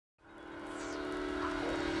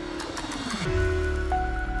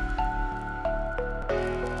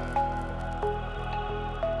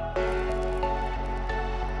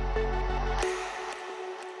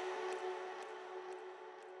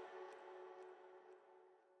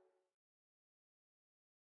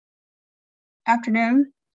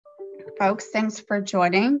Afternoon, folks. Thanks for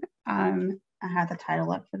joining. I had the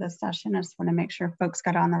title up for this session. I just want to make sure folks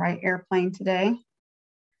got on the right airplane today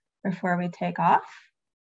before we take off.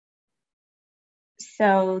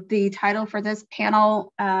 So the title for this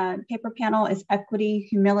panel, paper panel, is Equity,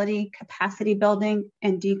 Humility, Capacity Building,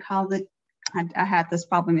 and Decoloniality. I had this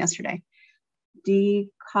problem yesterday.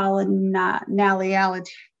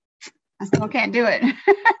 Decoloniality. I still can't do it.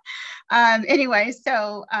 Anyway,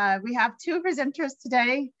 so we have two presenters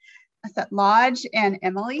today, Satlaj and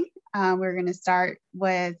Emily. We're going to start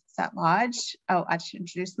with Satlaj. Oh, I should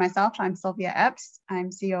introduce myself. I'm Sylvia Epps. I'm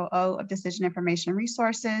COO of Decision Information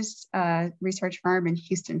Resources, research firm in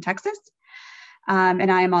Houston, Texas.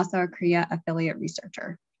 And I am also a CREA affiliate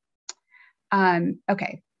researcher.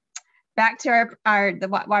 Okay, back to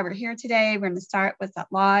why we're here today. We're going to start with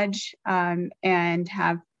Satlaj and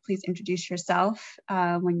please introduce yourself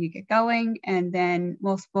when you get going, and then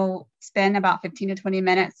we'll spend about 15 to 20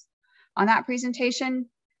 minutes on that presentation.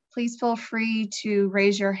 Please feel free to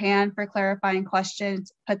raise your hand for clarifying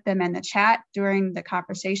questions, put them in the chat during the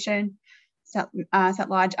conversation.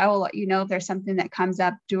 Satlaj, I will let you know if there's something that comes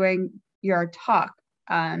up during your talk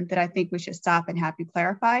that I think we should stop and have you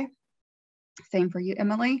clarify. Same for you,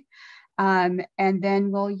 Emily. And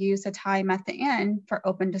then we'll use the time at the end for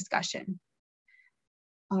open discussion.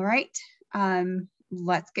 All right,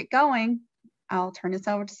 let's get going. I'll turn this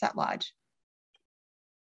over to Satlaj.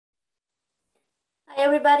 Hi,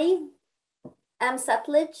 everybody. I'm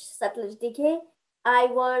Satlaj Dighe. I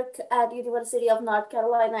work at University of North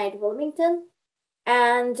Carolina at Wilmington.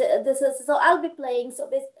 And so I'll be playing,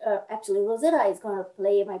 actually Rosetta is gonna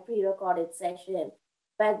play my pre-recorded session.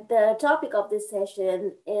 But the topic of this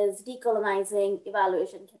session is decolonizing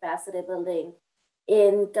evaluation capacity building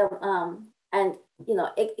in,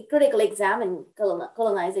 critically examine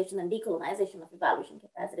colonization and decolonization of evaluation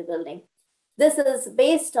capacity building. This is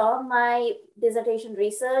based on my dissertation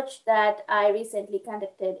research that I recently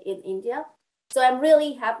conducted in India. So I'm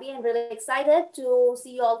really happy and really excited to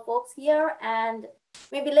see you all folks here. And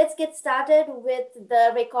maybe let's get started with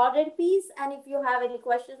the recorded piece. And if you have any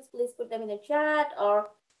questions, please put them in the chat or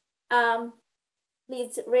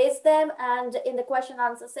please raise them. And in the question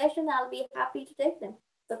answer session, I'll be happy to take them.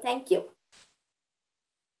 So thank you.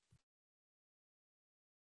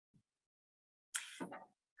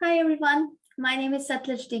 Hi, everyone. My name is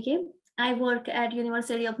Satlaj Dighe. I work at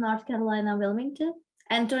University of North Carolina, Wilmington.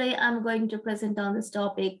 And today I'm going to present on this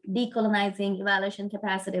topic, decolonizing evaluation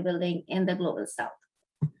capacity building in the Global South.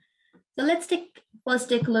 So let's first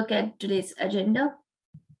take a look at today's agenda.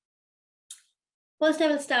 First, I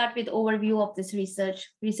will start with overview of this research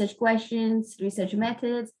questions, research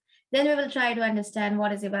methods. Then we will try to understand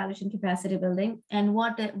what is evaluation capacity building and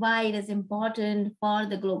why it is important for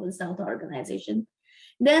the Global South organization.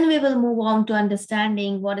 Then we will move on to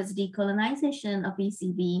understanding what is decolonization of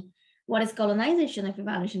ECB, what is colonization of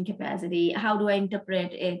evaluation capacity, how do I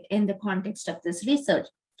interpret it in the context of this research.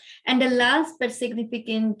 And the last but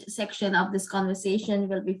significant section of this conversation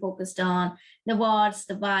will be focused on the whats,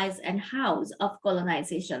 the whys, and hows of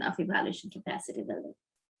colonization of evaluation capacity building.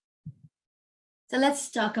 So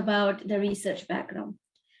let's talk about the research background.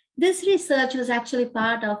 This research was actually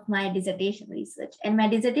part of my dissertation research, and my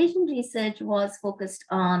dissertation research was focused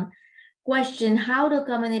on question, how do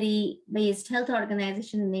community-based health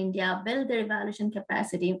organizations in India build their evaluation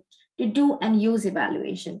capacity to do and use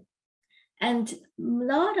evaluation? And a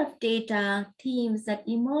lot of data themes that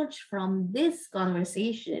emerged from this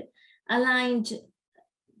conversation aligned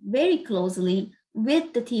very closely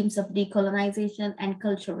with the themes of decolonization and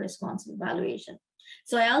cultural responsive evaluation.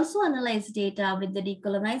 So I also analyzed data with the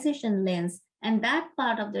decolonization lens, and that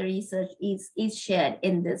part of the research is shared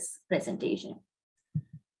in this presentation.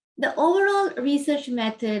 The overall research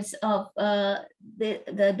methods of the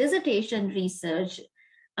dissertation research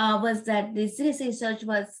was that this research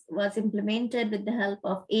was implemented with the help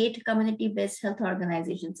of 8 community-based health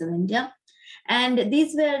organizations in India. And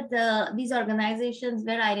these organizations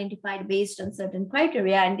were identified based on certain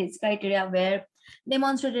criteria, and these criteria were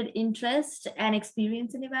demonstrated interest and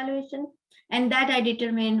experience in evaluation. And that I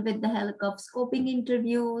determined with the help of scoping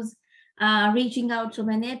interviews, reaching out to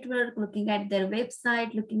my network, looking at their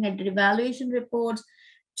website, looking at their evaluation reports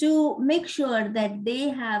to make sure that they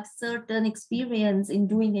have certain experience in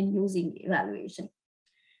doing and using evaluation.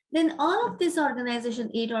 Then all of these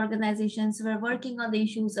organizations, 8 organizations, were working on the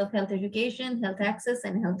issues of health education, health access,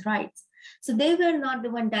 and health rights. So they were not the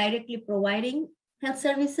one directly providing health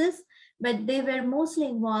services, but they were mostly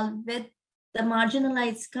involved with the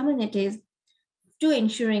marginalized communities to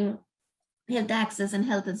ensuring health access and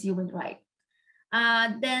health as human right.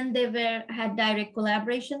 Then they had direct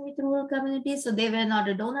collaboration with rural communities. So they were not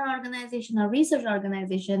a donor organization or research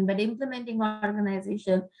organization, but implementing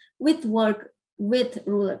organization with work with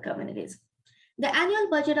rural communities. The annual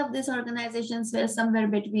budget of these organizations were somewhere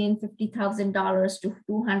between $50,000 to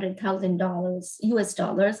 $200,000 US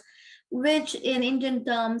dollars, which in Indian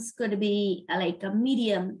terms could be like a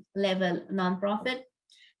medium level nonprofit.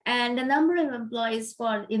 And the number of employees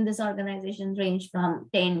in this organization range from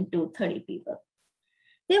 10 to 30 people.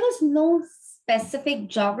 There was no specific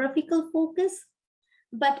geographical focus,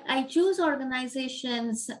 but I choose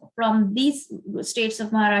organizations from these states of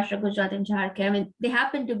Maharashtra, Gujarat, and Jharkhand. I mean, they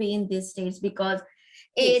happen to be in these states because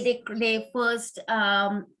they first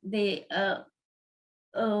they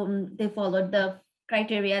followed the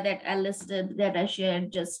criteria that I listed, that I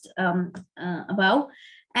shared just above,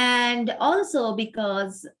 and also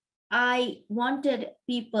because I wanted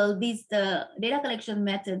people, the data collection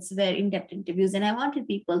methods were in-depth interviews, and I wanted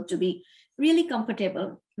people to be really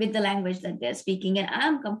comfortable with the language that they're speaking. And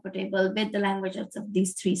I'm comfortable with the languages of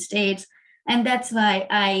these three states. And that's why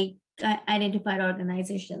I identified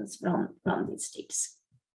organizations from these states.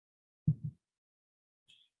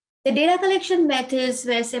 The data collection methods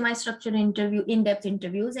were semi-structured interview, in-depth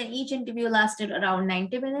interviews, and each interview lasted around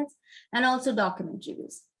 90 minutes, and also document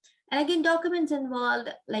reviews. And again, documents involved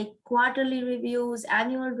like quarterly reviews,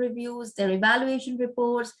 annual reviews, their evaluation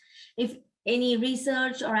reports, if any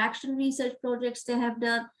research or action research projects they have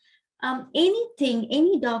done,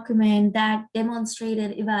 any document that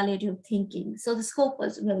demonstrated evaluative thinking. So the scope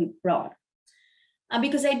was really broad.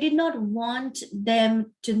 Because I did not want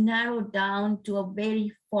them to narrow down to a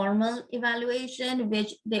very formal evaluation,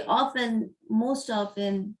 which most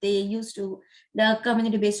often, the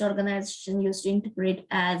community-based organization used to interpret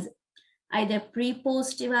as either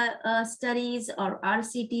pre-post studies or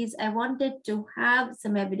RCTs. I wanted to have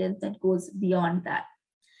some evidence that goes beyond that.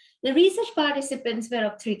 The research participants were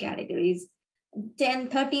of three categories.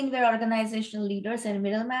 13 were organizational leaders and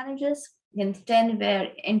middle managers, then 10 were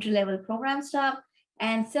entry-level program staff,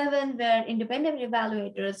 and 7 were independent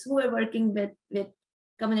evaluators who were working with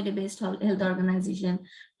community-based health organization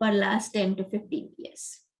for the last 10 to 15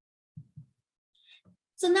 years.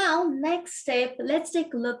 So now, next step, let's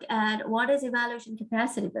take a look at what is evaluation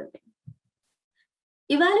capacity building.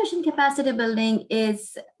 Evaluation capacity building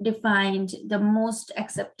is defined, the most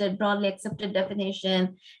broadly accepted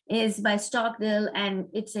definition is by Stockdale, and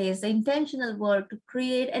it says the intentional work to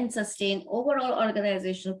create and sustain overall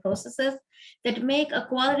organizational processes that make a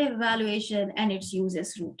quality evaluation and its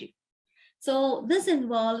uses routine. So this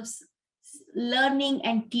involves learning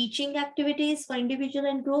and teaching activities for individuals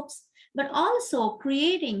and groups, but also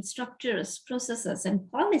creating structures, processes,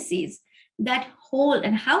 and policies that hold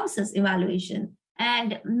and houses evaluation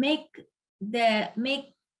and make the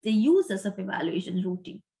uses of evaluation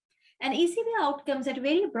routine. And ECB outcomes at a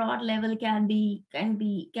very broad level can be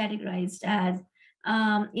categorized as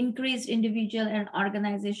increased individual and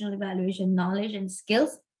organizational evaluation knowledge and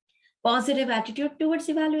skills, positive attitude towards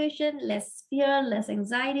evaluation, less fear, less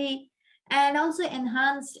anxiety, and also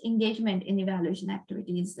enhanced engagement in evaluation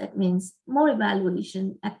activities. That means more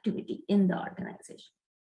evaluation activity in the organization.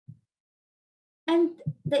 And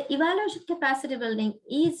the evaluation capacity building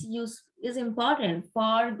is important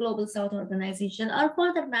for Global South organization, or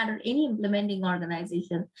for that matter, any implementing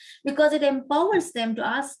organization, because it empowers them to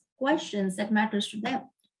ask questions that matters to them,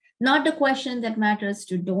 not the question that matters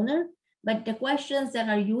to donor, but the questions that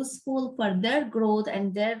are useful for their growth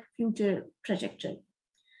and their future trajectory.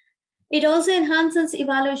 It also enhances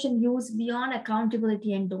evaluation use beyond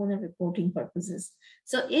accountability and donor reporting purposes.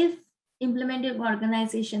 So if implementing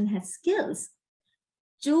organization has skills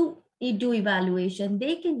to do evaluation,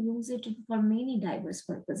 they can use it for many diverse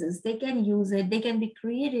purposes. They can use it, they can be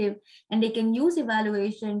creative, and they can use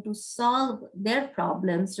evaluation to solve their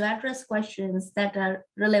problems, to address questions that are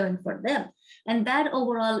relevant for them. And that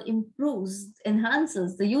overall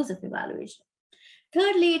enhances the use of evaluation.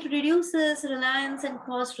 Thirdly, it reduces reliance and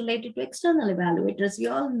cost related to external evaluators. We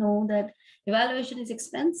all know that evaluation is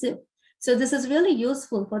expensive. So this is really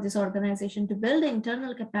useful for this organization to build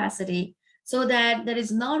internal capacity so that there is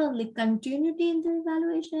not only continuity in the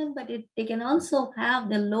evaluation, but they can also have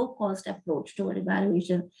the low-cost approach toward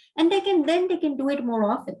evaluation, and they can do it more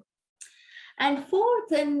often. And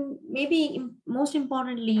fourth, and maybe most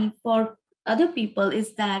importantly for other people,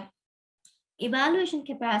 is that evaluation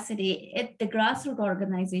capacity at the grassroots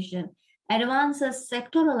organization advances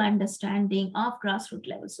sectoral understanding of grassroots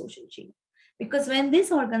level social change. Because when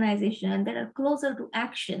this organization that are closer to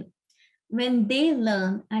action, when they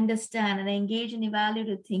learn, understand, and engage in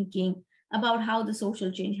evaluative thinking about how the social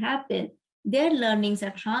change happened, their learnings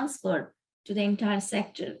are transferred to the entire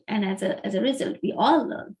sector. And as a result, we all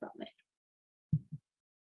learn from it.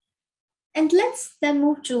 And let's then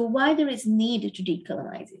move to why there is need to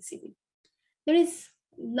decolonize ECD. There is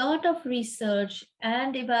a lot of research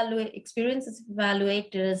and experiences of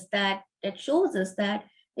evaluators that shows us that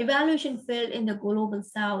evaluation field in the global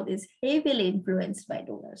south is heavily influenced by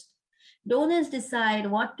donors. Donors decide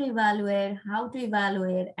what to evaluate, how to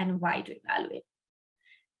evaluate, and why to evaluate.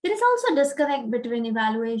 There is also a disconnect between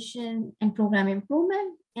evaluation and program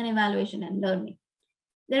improvement and evaluation and learning.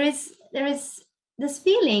 There is this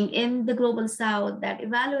feeling in the global south that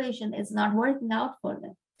evaluation is not working out for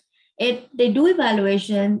them. They do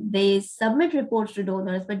evaluation, they submit reports to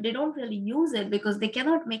donors, but they don't really use it because they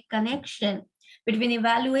cannot make connection between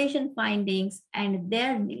evaluation findings and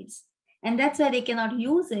their needs. And that's why they cannot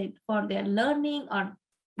use it for their learning or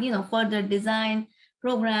further design,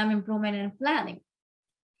 program improvement, and planning.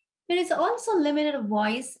 There is also limited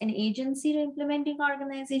voice and agency to implementing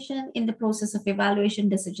organization in the process of evaluation,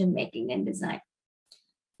 decision making, and design.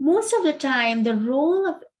 Most of the time, the role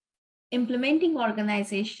of implementing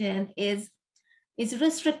organization is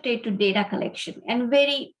restricted to data collection and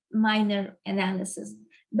very minor analysis,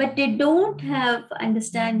 but they don't have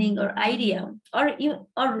understanding or idea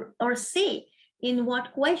or say in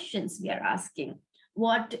what questions we are asking,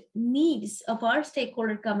 what needs of our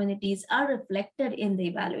stakeholder communities are reflected in the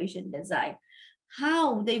evaluation design,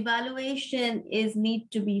 how the evaluation is need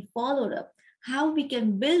to be followed up, how we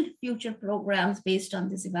can build future programs based on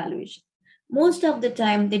this evaluation. Most of the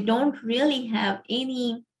time, they don't really have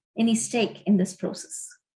any stake in this process.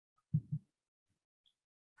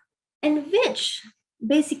 And which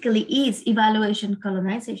basically is evaluation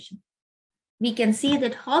colonization. We can see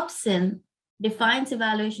that Hobson defines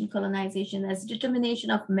evaluation colonization as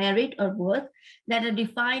determination of merit or worth that are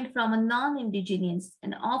defined from a non-indigenous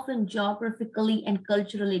and often geographically and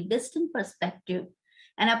culturally distant perspective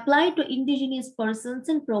and applied to indigenous persons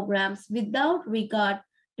and programs without regard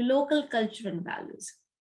to local culture and values.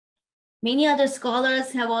 Many other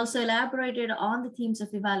scholars have also elaborated on the themes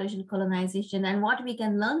of evaluation colonization and what we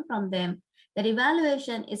can learn from them, that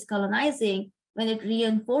evaluation is colonizing when it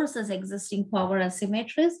reinforces existing power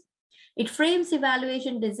asymmetries. It frames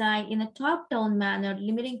evaluation design in a top-down manner,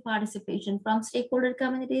 limiting participation from stakeholder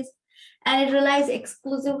communities, and it relies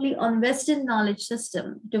exclusively on Western knowledge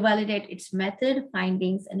system to validate its method,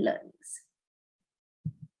 findings, and learnings.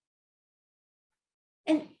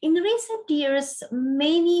 And in recent years,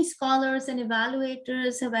 many scholars and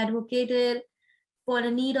evaluators have advocated for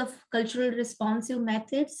the need of cultural responsive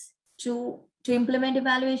methods to implement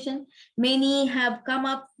evaluation. Many have come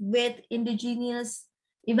up with indigenous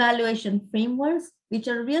evaluation frameworks, which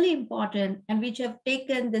are really important and which have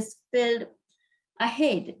taken this field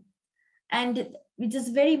ahead. And which is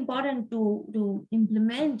very important to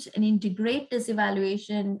implement and integrate this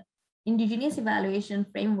indigenous evaluation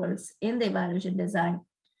frameworks in the evaluation design.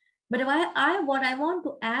 But what I want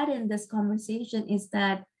to add in this conversation is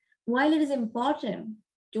that while it is important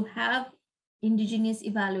to have indigenous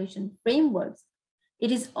evaluation frameworks,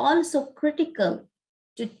 it is also critical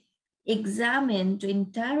to examine, to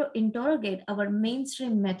interrogate our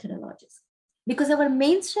mainstream methodologies, because our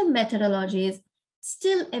mainstream methodologies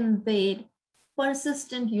still embed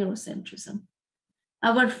persistent Eurocentrism.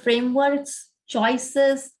 Our frameworks,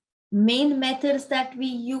 choices, main methods that we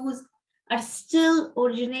use are still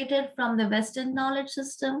originated from the Western knowledge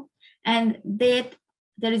system, and they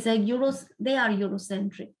are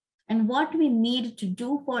Eurocentric. And what we need to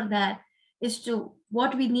do for that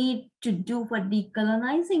what we need to do for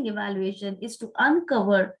decolonizing evaluation is to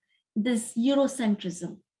uncover this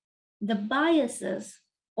Eurocentrism, the biases,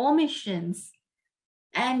 omissions,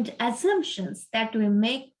 and assumptions that we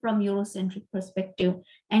make from Eurocentric perspective,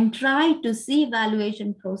 and try to see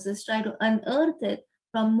evaluation process, try to unearth it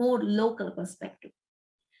from more local perspective.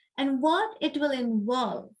 And what it will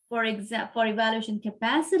involve, for example, for evaluation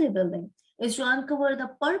capacity building, is to uncover the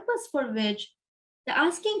purpose for which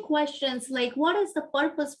asking questions like, what is the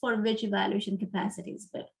purpose for which evaluation capacity is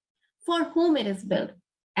built, for whom it is built,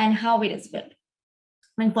 and how it is built.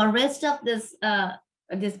 And for rest of this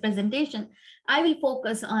presentation, I will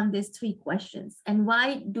focus on these three questions and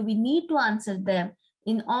why do we need to answer them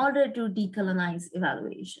in order to decolonize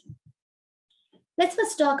evaluation. Let's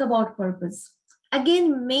first talk about purpose.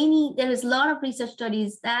 Again, there is a lot of research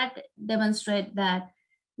studies that demonstrate that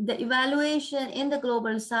the evaluation in the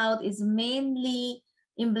global south is mainly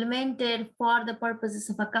implemented for the purposes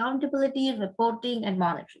of accountability, reporting, and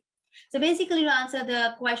monitoring. So basically, to answer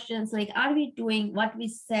the questions like, are we doing what we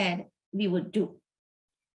said we would do?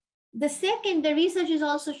 The second, the research is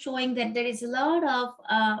also showing that there is a lot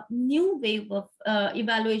of new wave of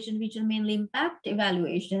evaluation, which are mainly impact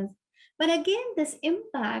evaluations. But again, this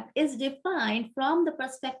impact is defined from the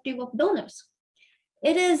perspective of donors.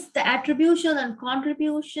 It is the attribution and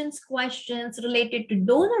contributions questions related to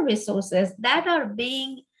donor resources that are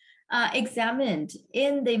being examined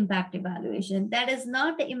in the impact evaluation. That is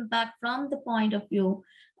not the impact from the point of view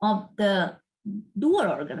of the doer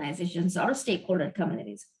organizations or stakeholder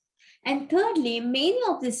communities. And thirdly, many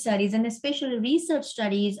of these studies, and especially research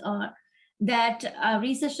studies, are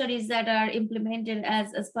research studies that are implemented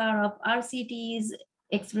as part of RCTs,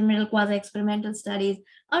 experimental, quasi-experimental studies,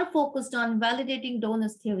 are focused on validating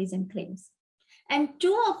donors' theories and claims. And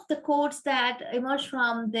two of the quotes that emerged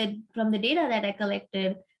from the data that I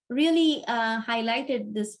collected really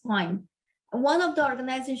highlighted this point. One of the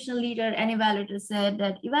organizational leader and evaluator said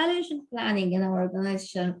that evaluation planning in our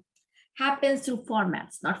organization happens through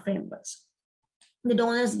formats, not frameworks. The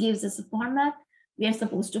donors gives us a format, we are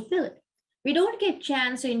supposed to fill it. We don't get a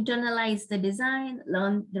chance to internalize the design,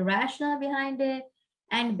 learn the rationale behind it,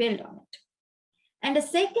 and build on it. And the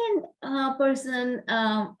second person,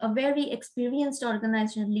 a very experienced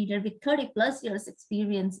organizational leader with 30 plus years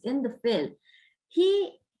experience in the field,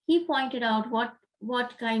 he pointed out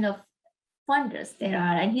what kind of funders there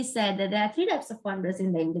are. And he said that there are three types of funders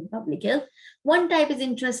in the Indian public health. One type is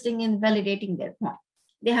interested in validating their point.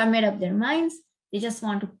 They have made up their minds. They just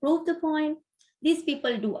want to prove the point. These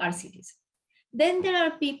people do RCTs. Then there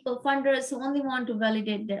are funders who only want to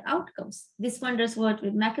validate their outcomes. These funders work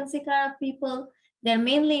with McKinsey kind of people. They're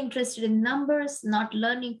mainly interested in numbers, not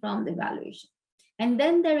learning from the evaluation. And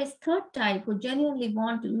then there is third type who genuinely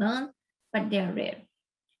want to learn, but they are rare.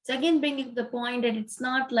 So again, bringing the point that it's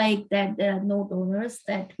not like that there are no donors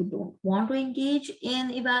who don't want to engage in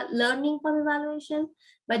learning from evaluation,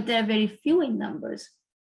 but there are very few in numbers.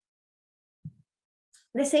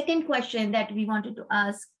 The second question that we wanted to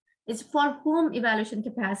ask is for whom evaluation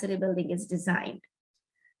capacity building is designed.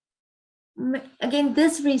 Again,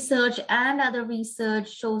 this research and other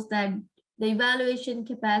research shows that the evaluation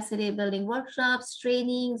capacity building workshops,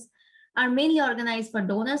 trainings are mainly organized for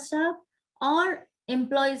donor staff or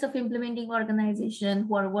employees of implementing organization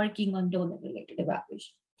who are working on donor-related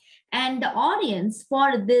evaluation. And the audience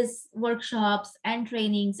for these workshops and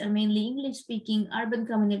trainings are mainly English-speaking urban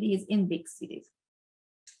communities in big cities.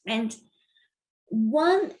 And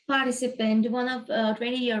one participant, one of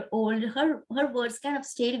 20-year-old, her words kind of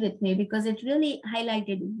stayed with me because it really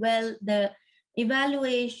highlighted well the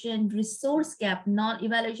evaluation resource gap,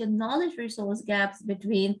 evaluation knowledge resource gaps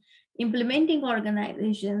between implementing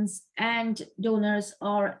organizations and donors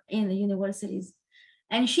or in the universities.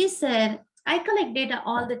 And she said, I collect data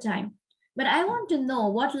all the time, but I want to know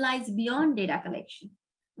what lies beyond data collection.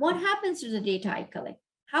 What happens to the data I collect?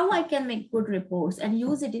 How I can make good reports and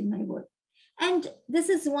use it in my work. And this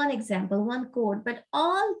is one example, one code, but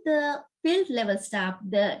all the field level staff,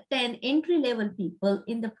 the 10 entry level people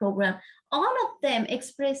in the program, all of them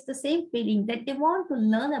express the same feeling that they want to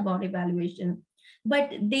learn about evaluation,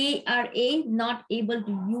 but they are not able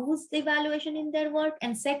to use the evaluation in their work.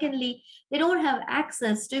 And secondly, they don't have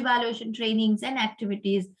access to evaluation trainings and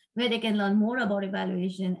activities where they can learn more about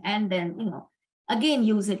evaluation and then, again,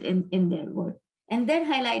 use it in their work. And that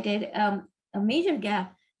highlighted a major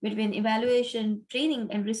gap between evaluation, training,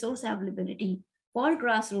 and resource availability for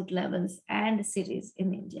grassroots levels and cities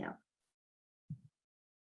in India.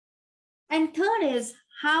 And third is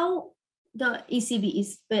how the ECB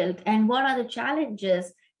is built and what are the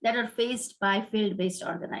challenges that are faced by field-based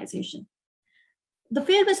organizations. The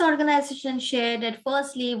field-based organization shared that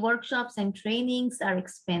firstly, workshops and trainings are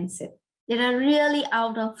expensive. They are really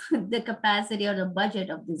out of the capacity or the budget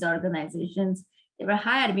of these organizations. There were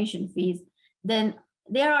high admission fees. Then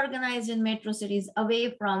they are organized in metro cities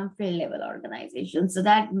away from field level organizations. So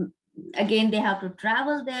that, again, they have to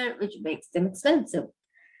travel there, which makes them expensive.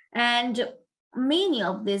 And many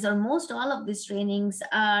of these or most all of these trainings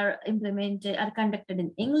are conducted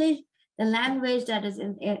in English, the language that is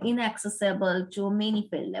inaccessible to many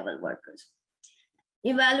field level workers.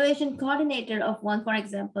 Evaluation coordinator of one, for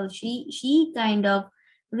example, she kind of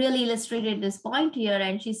really illustrated this point here,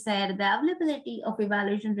 and she said the availability of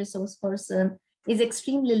evaluation resource person is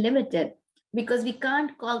extremely limited because we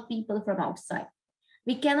can't call people from outside.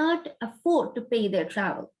 We cannot afford to pay their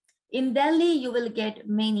travel. In Delhi, you will get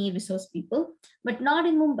many resource people, but not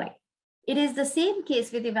in Mumbai. It is the same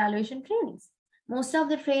case with evaluation trainings. Most of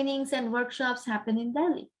the trainings and workshops happen in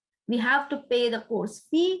Delhi. We have to pay the course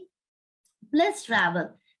fee plus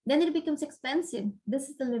travel. Then it becomes expensive. This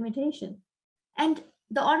is the limitation. And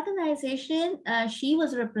the organization she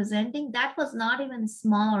was representing, that was not even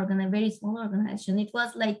very small organization. It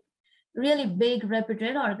was like really big,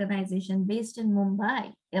 reputed organization based in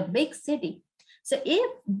Mumbai, a big city. So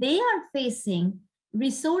if they are facing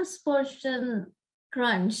resource person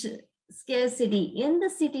crunch, scarcity in the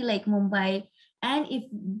city like Mumbai, and if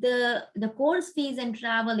the course fees and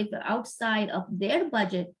travel, if they're outside of their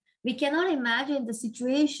budget, we cannot imagine the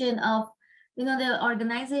situation of the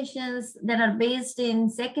organizations that are based in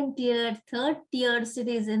second tier, third tier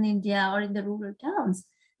cities in India or in the rural towns.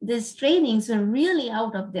 These trainings were really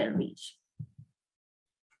out of their reach.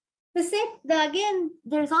 The said again,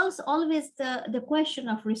 there's also always the question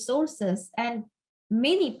of resources, and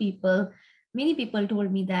many people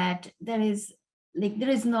told me that there is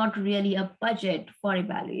not really a budget for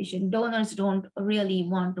evaluation. Donors don't really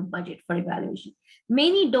want to budget for evaluation.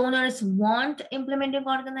 Many donors want implementing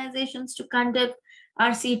organizations to conduct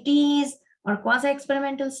RCTs or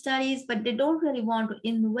quasi-experimental studies, but they don't really want to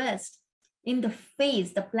invest in the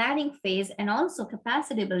planning phase and also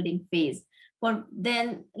capacity building phase, for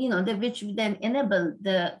then, which then enable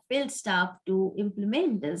the field staff to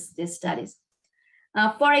implement these studies.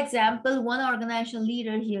 For example, one organizational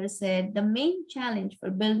leader here said the main challenge for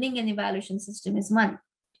building an evaluation system is money.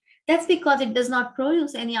 That's because it does not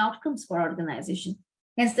produce any outcomes for organization.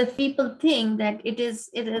 Hence, the people think that it is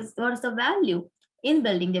what is the value in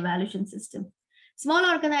building the evaluation system. Small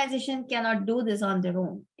organizations cannot do this on their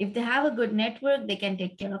own. If they have a good network, they can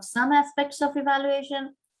take care of some aspects of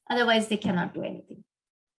evaluation. Otherwise, they cannot do anything.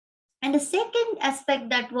 And the second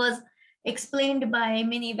aspect that was explained by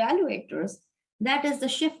many evaluators, that is the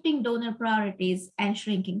shifting donor priorities and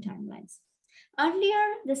shrinking timelines. Earlier,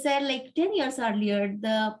 they said like 10 years earlier,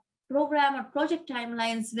 the program or project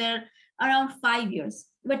timelines were around 5 years,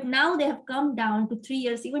 but now they have come down to 3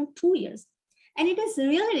 years, even 2 years. And it is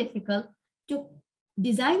really difficult to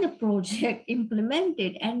design a project, implement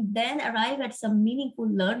it, and then arrive at some meaningful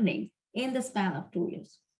learning in the span of 2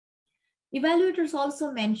 years. Evaluators also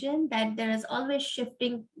mentioned that there is always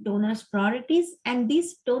shifting donors' priorities, and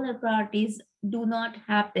these donor priorities do not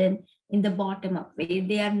happen in the bottom-up way.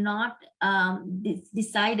 They are not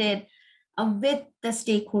decided with the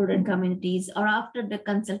stakeholder communities or after the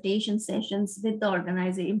consultation sessions with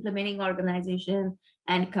the implementing organization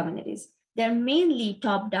and communities. They're mainly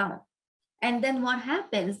top-down. And then what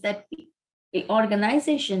happens that the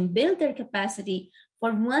organization build their capacity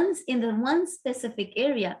for one specific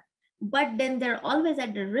area, but then they're always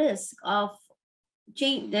at the risk of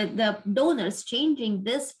the donors changing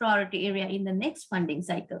this priority area in the next funding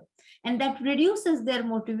cycle. And that reduces their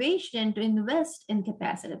motivation to invest in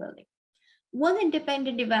capacity building. One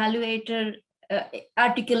independent evaluator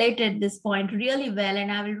articulated this point really well,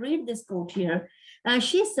 and I will read this quote here.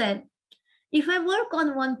 She said, if I work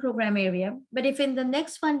on one program area, but if in the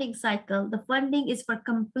next funding cycle, the funding is for a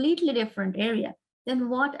completely different area, then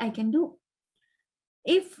what I can do?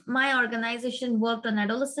 If my organization worked on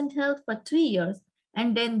adolescent health for 3 years,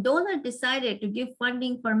 and then donor decided to give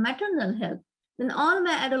funding for maternal health, then all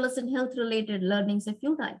my adolescent health related learnings are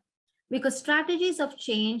futile, because strategies of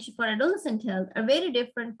change for adolescent health are very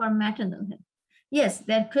different for maternal health. Yes,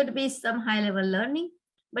 there could be some high level learning,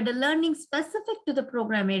 but the learning specific to the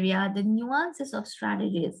program area, the nuances of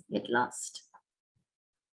strategies get lost.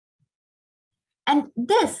 And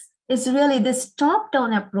this is really this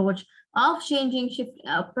top-down approach of changing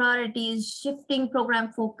priorities, shifting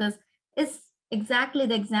program focus is exactly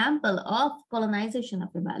the example of colonization of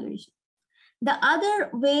evaluation. The other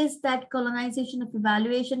ways that colonization of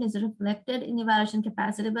evaluation is reflected in evaluation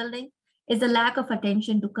capacity building is the lack of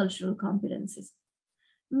attention to cultural competencies.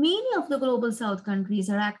 Many of the global South countries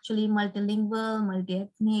are actually multilingual,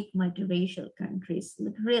 multi-ethnic, multiracial countries,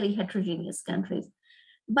 really heterogeneous countries.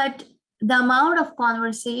 But the amount of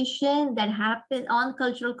conversation that happens on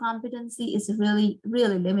cultural competency is really,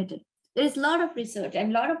 really limited. There is a lot of research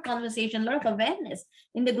and a lot of conversation, a lot of awareness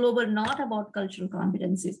in the global, not about cultural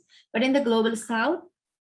competencies, but in the global South.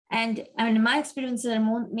 And I mean, my experiences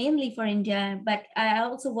are mainly for India, but I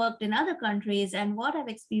also worked in other countries. And what I've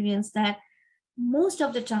experienced that most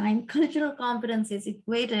of the time, cultural competence is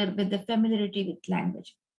equated with the familiarity with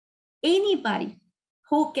language. Anybody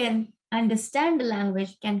who can understand the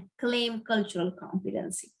language can claim cultural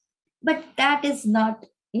competency. But that is not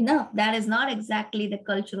enough. That is not exactly the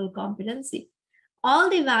cultural competency. All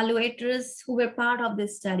the evaluators who were part of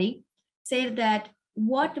this study said that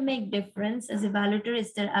what makes difference as evaluator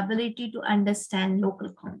is their ability to understand local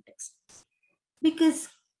context. Because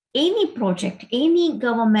any project, any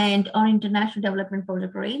government or international development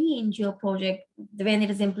project or any NGO project, when it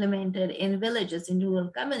is implemented in villages, in rural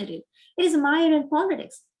communities, it is mired in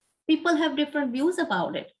politics. People have different views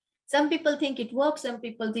about it. Some people think it works, some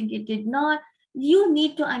people think it did not. You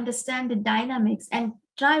need to understand the dynamics and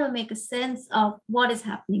try to make a sense of what is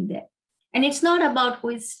happening there. And it's not about who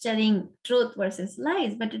is telling truth versus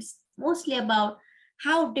lies, but it's mostly about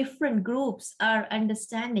how different groups are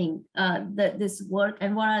understanding this work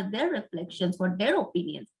and what are their reflections, what their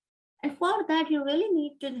opinions. And for that, you really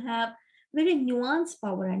need to have very nuanced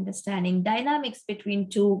power understanding, dynamics between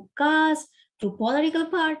two castes, two political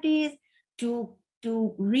parties, two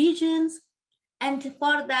regions. And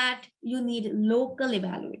for that, you need local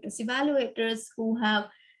evaluators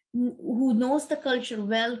who knows the culture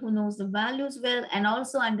well, who knows the values well, and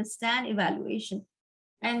also understand evaluation.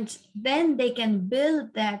 And then they can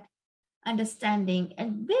build that understanding,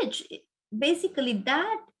 and which basically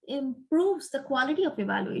that improves the quality of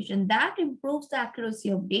evaluation, that improves the accuracy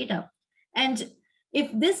of data. And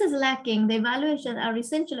if this is lacking, the evaluation are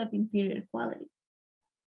essential of inferior quality.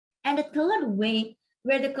 And a third way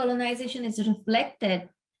where the colonization is reflected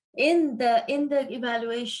in the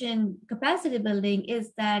evaluation capacity building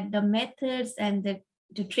is that the methods and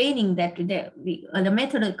the training that the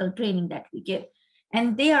methodological training that we give,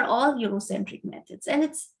 and they are all Eurocentric methods.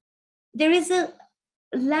 And there is a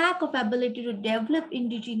lack of ability to develop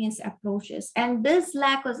indigenous approaches. And this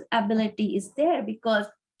lack of ability is there because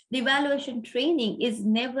the evaluation training is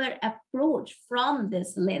never approached from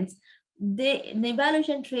this lens. The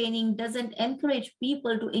evaluation training doesn't encourage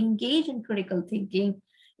people to engage in critical thinking,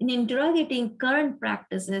 in interrogating current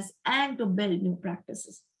practices, and to build new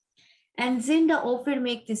practices. And Zinda often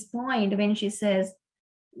makes this point when she says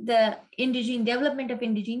the development of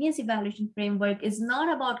indigenous evaluation framework is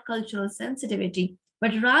not about cultural sensitivity,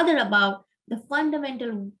 but rather about the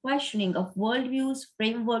fundamental questioning of worldviews,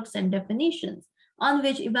 frameworks, and definitions on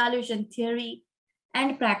which evaluation theory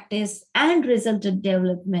and practice and resultant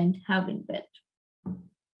development have been built.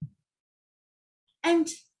 And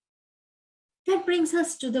that brings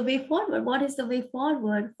us to the way forward. What is the way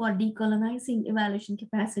forward for decolonizing evaluation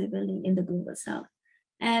capacity building in the Global South?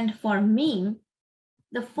 And for me,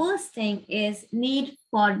 the first thing is need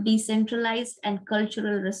for decentralized and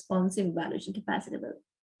cultural responsive evaluation capacity building.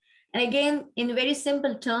 And again, in very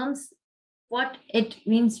simple terms, what it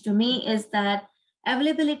means to me is that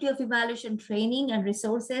availability of evaluation training and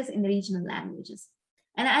resources in regional languages.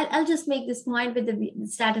 And I'll just make this point with the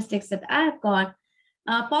statistics that I've got.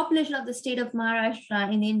 Population of the state of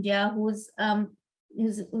Maharashtra in India, whose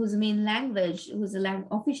main language,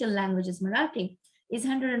 official language is Marathi, is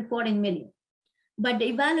 114 million. But the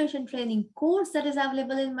evaluation training course that is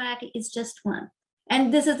available in Marathi is just one.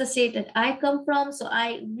 And this is the state that I come from. So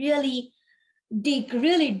I really dig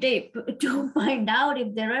really deep to find out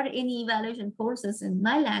if there are any evaluation courses in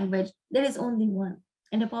my language. There is only one,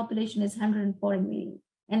 and the population is 140 million.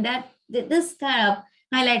 And this kind of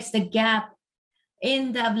highlights the gap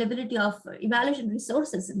in the availability of evaluation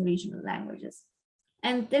resources in regional languages.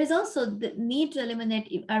 And there is also the need to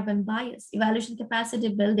eliminate urban bias. Evaluation capacity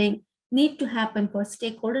building need to happen for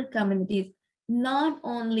stakeholder communities, not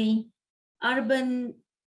only urban,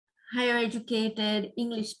 higher educated,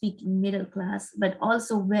 English speaking middle class, but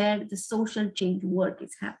also where the social change work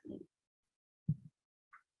is happening.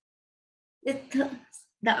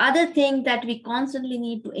 The other thing that we constantly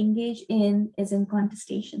need to engage in is in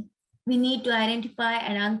contestation. We need to identify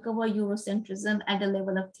and uncover Eurocentrism at the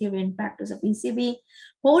level of theory and practice of ECB,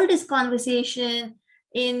 hold this conversation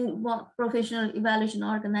in professional evaluation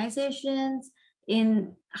organizations,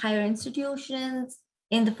 in higher institutions,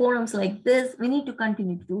 in the forums like this. We need to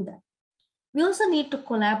continue to do that. We also need to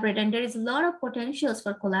collaborate, and there is a lot of potentials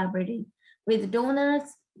for collaborating with donors,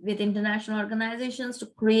 with international organizations to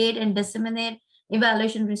create and disseminate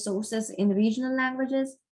evaluation resources in regional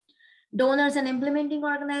languages. Donors and implementing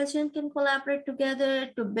organizations can collaborate together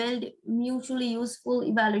to build mutually useful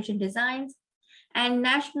evaluation designs. And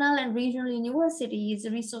national and regional universities,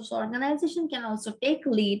 resource organization can also take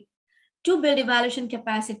lead to build evaluation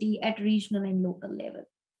capacity at regional and local level.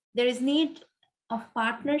 There is need of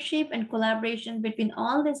partnership and collaboration between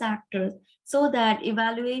all these actors so that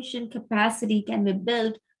evaluation capacity can be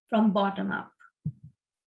built from bottom up.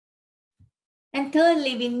 And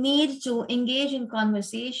thirdly, we need to engage in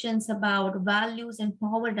conversations about values and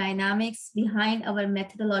power dynamics behind our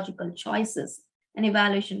methodological choices and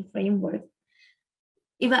evaluation framework.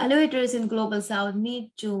 Evaluators in Global South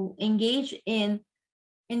need to engage in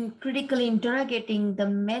critically interrogating the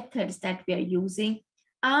methods that we are using.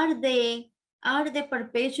 Are they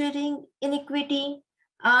perpetuating inequity?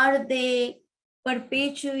 Are they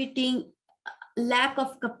perpetuating lack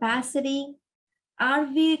of capacity? Are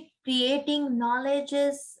we creating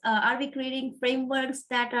knowledges? Are we creating frameworks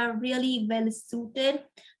that are really well suited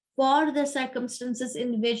for the circumstances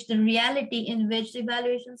in which, the reality in which the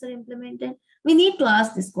evaluations are implemented? We need to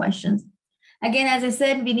ask these questions. Again, as I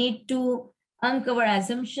said, we need to uncover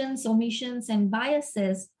assumptions, omissions, and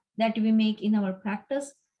biases that we make in our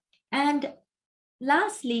practice. And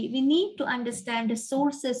lastly, we need to understand the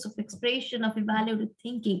sources of expression of evaluative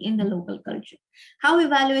thinking in the local culture, how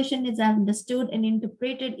evaluation is understood and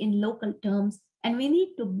interpreted in local terms, and we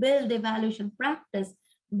need to build evaluation practice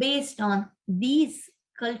based on these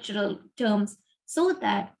cultural terms so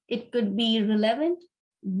that it could be relevant,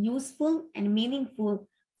 useful, and meaningful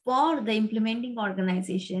for the implementing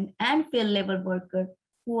organization and field level worker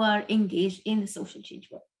who are engaged in the social change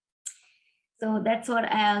work. So that's all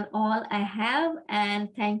I have, and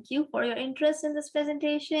thank you for your interest in this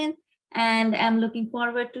presentation, and I'm looking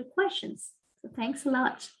forward to questions. So thanks a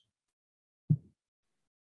lot.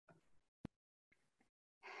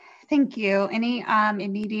 Thank you. Any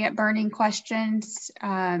immediate burning questions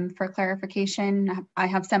for clarification? I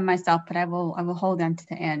have some myself, but I will hold them to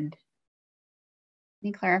the end.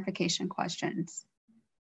 Any clarification questions?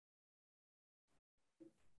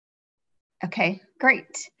 Okay,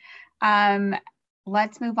 great.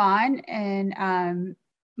 Let's move on and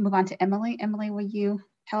move on to Emily. Emily, will you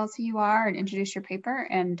tell us who you are and introduce your paper,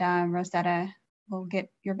 and Rosetta will get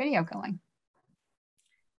your video going.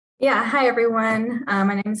 Yeah, hi everyone.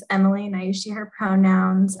 My name is Emily and I use she, her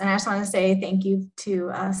pronouns. And I just want to say thank you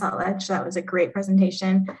to Satlaj. That was a great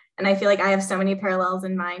presentation. And I feel like I have so many parallels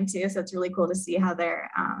in mine too. So it's really cool to see how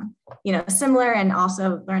they're, similar, and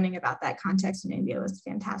also learning about that context in India was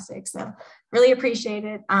fantastic. So really appreciate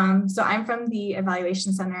it. So I'm from the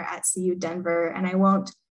Evaluation Center at CU Denver, and I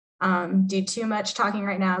won't do too much talking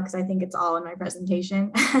right now because I think it's all in my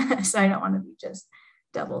presentation. So I don't want to be just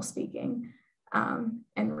double speaking.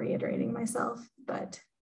 And reiterating myself, but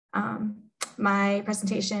my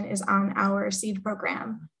presentation is on our CEED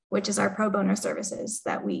program, which is our pro bono services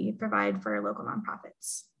that we provide for local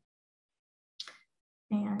nonprofits.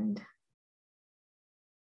 And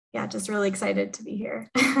yeah, just really excited to be here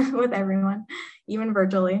with everyone, even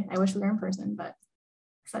virtually. I wish we were in person, but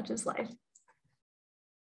such is life.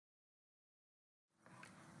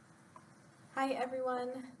 Hi everyone,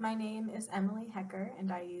 my name is Emily Hecker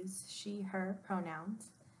and I use she, her pronouns.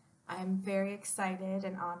 I'm very excited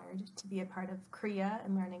and honored to be a part of CREA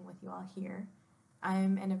and learning with you all here.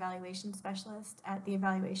 I'm an evaluation specialist at the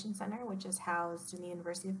Evaluation Center, which is housed in the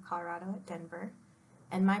University of Colorado at Denver.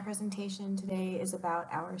 And my presentation today is about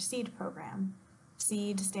our CEED program.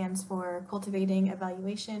 CEED stands for Cultivating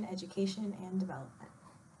Evaluation, Education, and Development.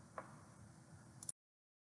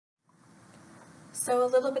 So a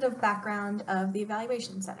little bit of background of the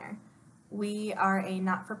Evaluation Center. We are a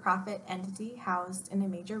not-for-profit entity housed in a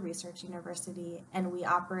major research university, and we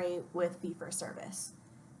operate with fee-for-service.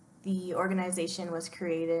 The organization was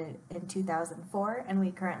created in 2004, and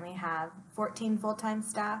we currently have 14 full-time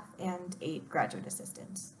staff and 8 graduate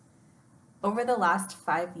assistants. Over the last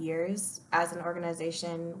 5 years, as an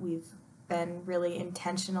organization, we've been really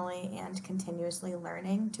intentionally and continuously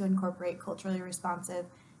learning to incorporate culturally responsive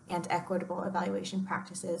and equitable evaluation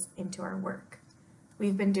practices into our work.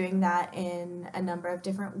 We've been doing that in a number of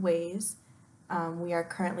different ways. We are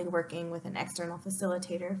currently working with an external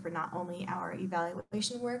facilitator for not only our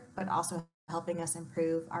evaluation work, but also helping us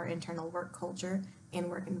improve our internal work culture and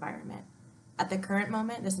work environment. At the current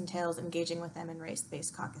moment, this entails engaging with them in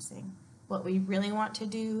race-based caucusing. What we really want to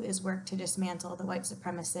do is work to dismantle the white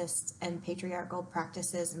supremacist and patriarchal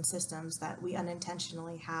practices and systems that we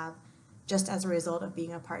unintentionally have just as a result of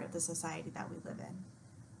being a part of the society that we live in.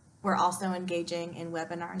 We're also engaging in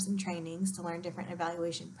webinars and trainings to learn different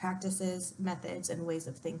evaluation practices, methods, and ways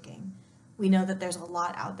of thinking. We know that there's a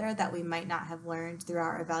lot out there that we might not have learned through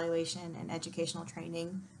our evaluation and educational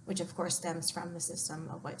training, which of course stems from the system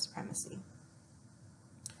of white supremacy.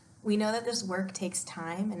 We know that this work takes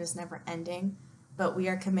time and is never ending, but we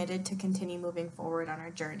are committed to continue moving forward on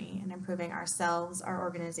our journey and improving ourselves, our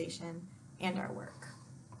organization, and our work.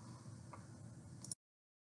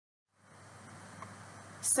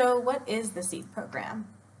 So what is the CEED program?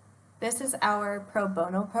 This is our pro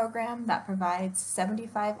bono program that provides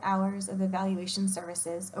 75 hours of evaluation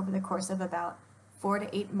services over the course of about 4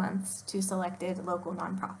 to 8 months to selected local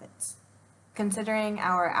nonprofits. Considering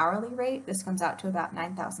our hourly rate, this comes out to about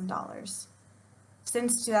 $9,000.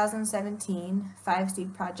 Since 2017, 5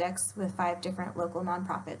 CEED projects with 5 different local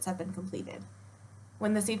nonprofits have been completed.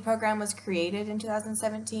 When the CEED program was created in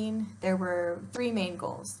 2017, there were 3 main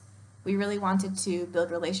goals. We really wanted to build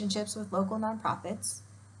relationships with local nonprofits,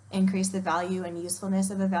 increase the value and usefulness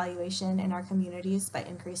of evaluation in our communities by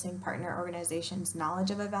increasing partner organizations' knowledge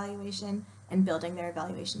of evaluation and building their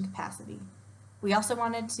evaluation capacity. We also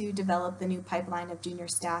wanted to develop the new pipeline of junior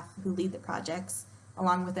staff who lead the projects,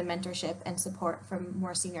 along with the mentorship and support from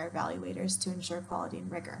more senior evaluators to ensure quality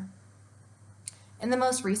and rigor. In the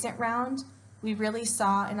most recent round, we really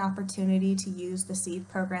saw an opportunity to use the CEED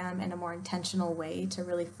program in a more intentional way to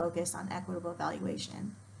really focus on equitable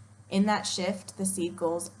evaluation. In that shift, the CEED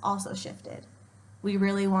goals also shifted. We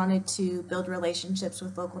really wanted to build relationships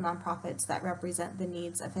with local nonprofits that represent the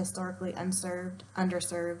needs of historically unserved,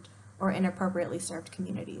 underserved, or inappropriately served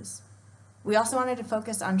communities. We also wanted to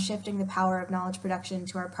focus on shifting the power of knowledge production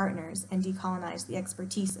to our partners and decolonize the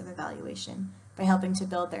expertise of evaluation by helping to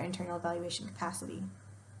build their internal evaluation capacity.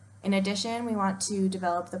 In addition, we want to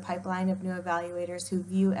develop the pipeline of new evaluators who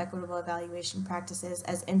view equitable evaluation practices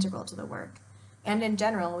as integral to the work. And in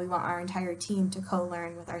general, we want our entire team to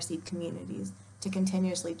co-learn with our CEED communities to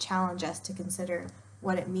continuously challenge us to consider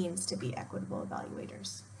what it means to be equitable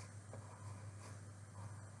evaluators.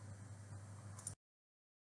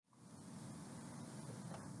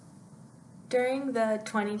 During the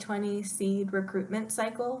 2020 CEED recruitment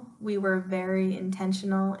cycle, we were very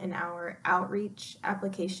intentional in our outreach,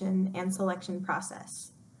 application, and selection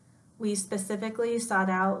process. We specifically sought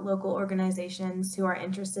out local organizations who are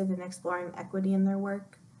interested in exploring equity in their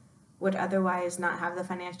work, would otherwise not have the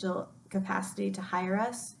financial capacity to hire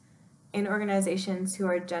us, and organizations who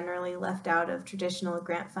are generally left out of traditional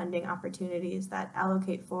grant funding opportunities that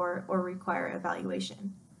allocate for or require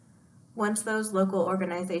evaluation. Once those local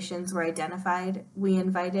organizations were identified, we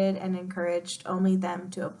invited and encouraged only them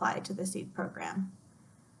to apply to the CEED program.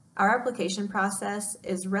 Our application process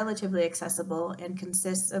is relatively accessible and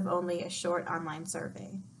consists of only a short online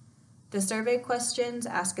survey. The survey questions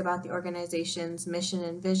ask about the organization's mission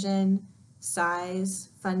and vision, size,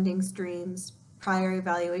 funding streams, prior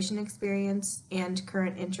evaluation experience, and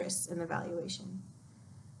current interests in evaluation.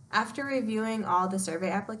 After reviewing all the survey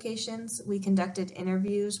applications, we conducted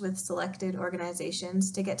interviews with selected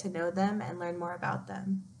organizations to get to know them and learn more about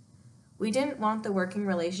them. We didn't want the working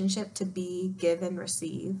relationship to be give and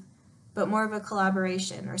receive, but more of a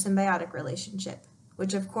collaboration or symbiotic relationship,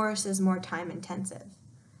 which of course is more time intensive.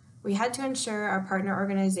 We had to ensure our partner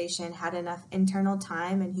organization had enough internal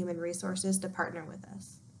time and human resources to partner with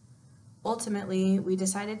us. Ultimately, we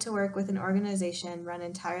decided to work with an organization run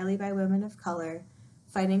entirely by women of color,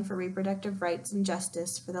 fighting for reproductive rights and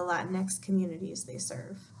justice for the Latinx communities they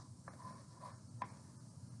serve.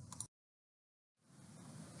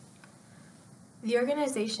 The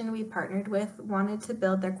organization we partnered with wanted to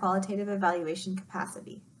build their qualitative evaluation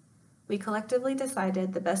capacity. We collectively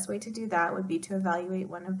decided the best way to do that would be to evaluate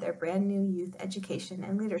one of their brand new youth education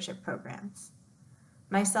and leadership programs.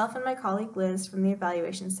 Myself and my colleague Liz from the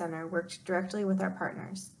Evaluation Center worked directly with our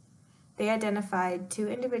partners. They identified 2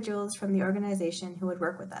 individuals from the organization who would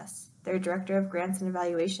work with us, their Director of Grants and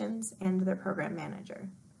Evaluations and their Program Manager.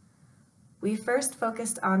 We first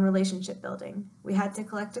focused on relationship building. We had to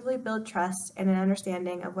collectively build trust and an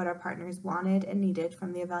understanding of what our partners wanted and needed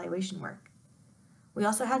from the evaluation work. We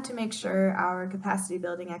also had to make sure our capacity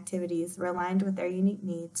building activities were aligned with their unique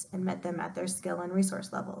needs and met them at their skill and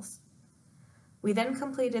resource levels. We then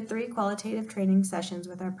completed 3 qualitative training sessions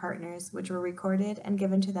with our partners, which were recorded and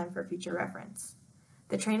given to them for future reference.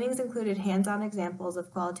 The trainings included hands-on examples of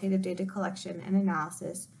qualitative data collection and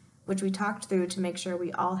analysis, which we talked through to make sure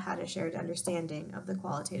we all had a shared understanding of the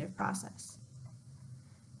qualitative process.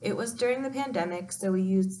 It was during the pandemic, so we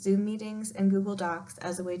used Zoom meetings and Google Docs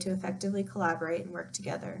as a way to effectively collaborate and work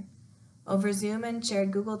together. Over Zoom and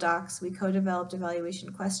shared Google Docs, we co-developed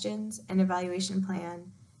evaluation questions, an evaluation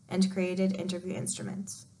plan, and created interview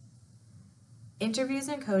instruments. Interviews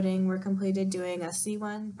and coding were completed doing a see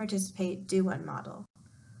one, participate, do one model.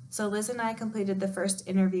 So Liz and I completed the first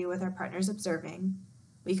interview with our partners observing.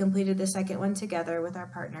 We completed the second one together with our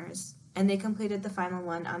partners, and they completed the final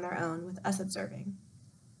one on their own with us observing.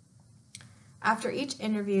 After each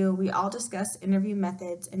interview, we all discussed interview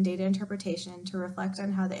methods and data interpretation to reflect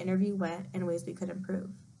on how the interview went and ways we could improve.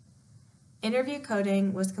 Interview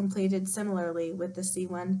coding was completed similarly with the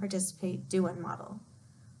C1 participate do one model.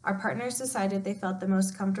 Our partners decided they felt the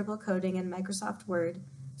most comfortable coding in Microsoft Word,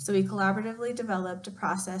 so we collaboratively developed a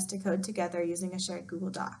process to code together using a shared Google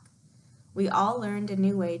Doc. We all learned a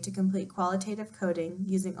new way to complete qualitative coding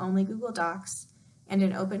using only Google Docs and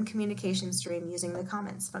an open communication stream using the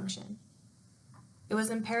comments function. It was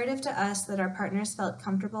imperative to us that our partners felt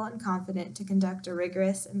comfortable and confident to conduct a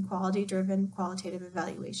rigorous and quality-driven qualitative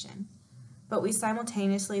evaluation. But we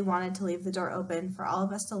simultaneously wanted to leave the door open for all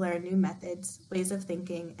of us to learn new methods, ways of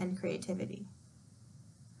thinking, and creativity.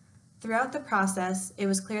 Throughout the process, it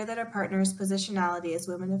was clear that our partners' positionality as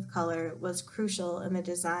women of color was crucial in the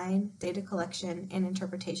design, data collection, and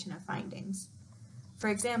interpretation of findings. For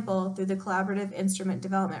example, through the collaborative instrument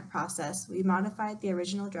development process, we modified the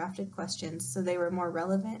original drafted questions so they were more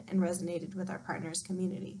relevant and resonated with our partners'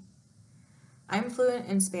 community. I'm fluent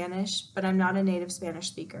in Spanish, but I'm not a native Spanish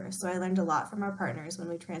speaker, so I learned a lot from our partners when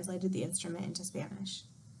we translated the instrument into Spanish.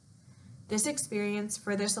 This experience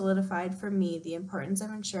further solidified for me the importance of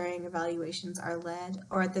ensuring evaluations are led,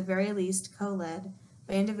 or at the very least co-led,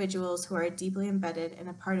 by individuals who are deeply embedded and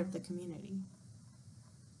a part of the community.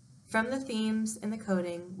 From the themes in the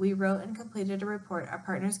coding, we wrote and completed a report our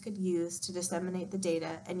partners could use to disseminate the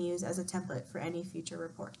data and use as a template for any future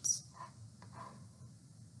reports.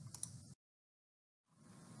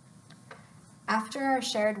 After our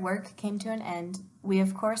shared work came to an end, we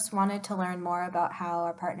of course wanted to learn more about how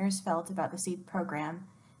our partners felt about the CEED program,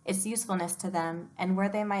 its usefulness to them, and where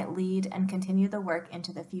they might lead and continue the work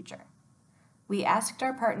into the future. We asked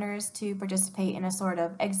our partners to participate in a sort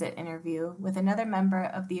of exit interview with another member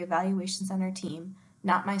of the Evaluation Center team,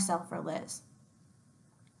 not myself or Liz.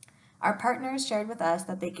 Our partners shared with us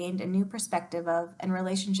that they gained a new perspective of and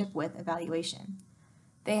relationship with evaluation.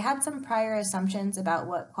 They had some prior assumptions about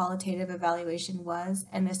what qualitative evaluation was,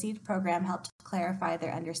 and the CEED program helped clarify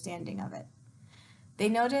their understanding of it. They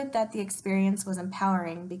noted that the experience was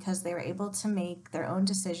empowering because they were able to make their own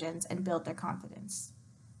decisions and build their confidence.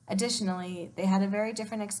 Additionally, they had a very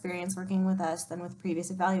different experience working with us than with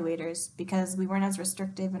previous evaluators because we weren't as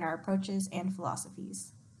restrictive in our approaches and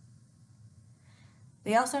philosophies.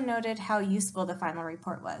 They also noted how useful the final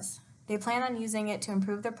report was. They plan on using it to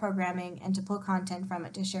improve their programming and to pull content from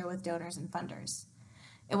it to share with donors and funders.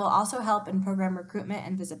 It will also help in program recruitment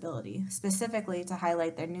and visibility, specifically to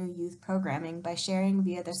highlight their new youth programming by sharing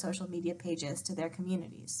via their social media pages to their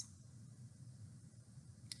communities.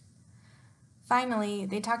 Finally,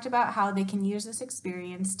 they talked about how they can use this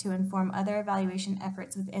experience to inform other evaluation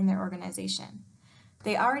efforts within their organization.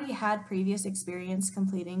 They already had previous experience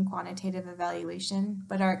completing quantitative evaluation,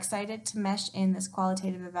 but are excited to mesh in this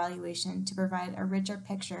qualitative evaluation to provide a richer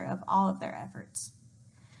picture of all of their efforts.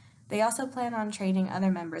 They also plan on training other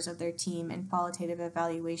members of their team in qualitative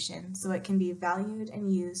evaluation so it can be valued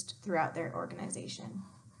and used throughout their organization.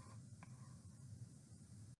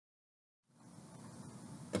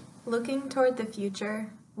 Looking toward the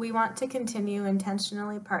future, we want to continue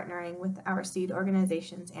intentionally partnering with our CEED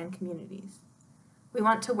organizations and communities. We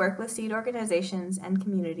want to work with CEED organizations and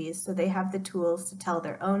communities so they have the tools to tell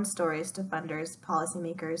their own stories to funders,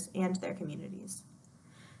 policymakers, and their communities.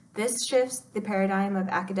 This shifts the paradigm of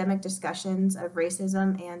academic discussions of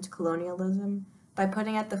racism and colonialism by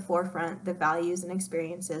putting at the forefront the values and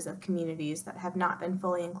experiences of communities that have not been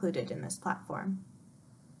fully included in this platform.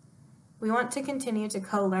 We want to continue to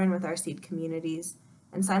co-learn with our CEED communities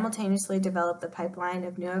and simultaneously develop the pipeline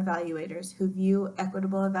of new evaluators who view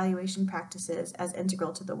equitable evaluation practices as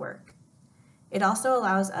integral to the work. It also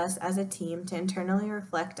allows us as a team to internally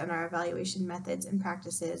reflect on our evaluation methods and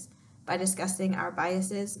practices by discussing our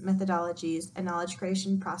biases, methodologies, and knowledge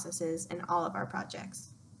creation processes in all of our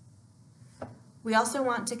projects. We also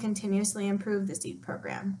want to continuously improve the CEED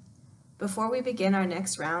program. Before we begin our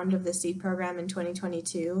next round of the CEED program in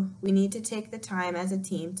 2022, we need to take the time as a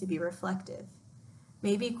team to be reflective.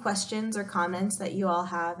 Maybe questions or comments that you all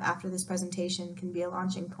have after this presentation can be a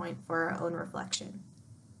launching point for our own reflection.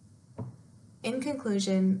 In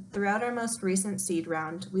conclusion, throughout our most recent CEED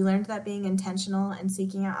round, we learned that being intentional and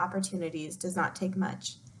seeking out opportunities does not take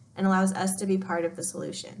much and allows us to be part of the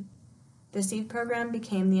solution. The CEED program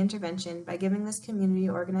became the intervention by giving this community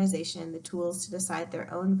organization the tools to decide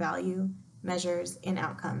their own value, measures, and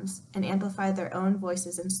outcomes, and amplify their own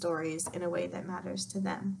voices and stories in a way that matters to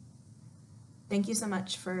them. Thank you so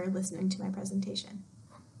much for listening to my presentation.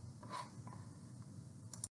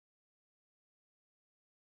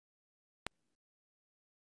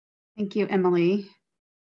 Thank you, Emily.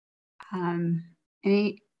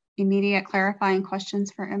 Any immediate clarifying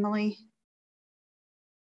questions for Emily?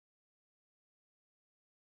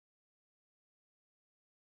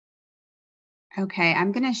 Okay,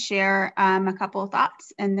 I'm going to share a couple of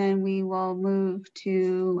thoughts and then we will move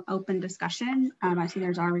to open discussion. I see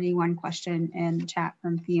there's already one question in the chat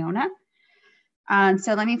from Fiona.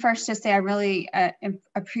 So let me first just say I really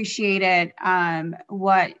appreciated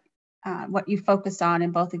what you focused on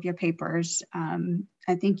in both of your papers.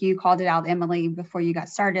 I think you called it out, Emily, before you got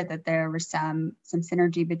started, that there was some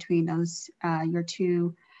synergy between those your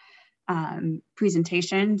two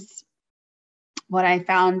presentations. What I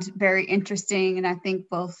found very interesting and I think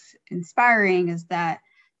both inspiring is that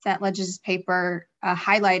Satlaj's paper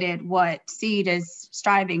highlighted what CEED is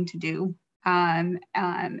striving to do, and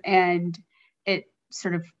it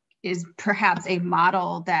sort of is perhaps a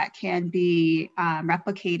model that can be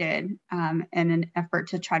replicated in an effort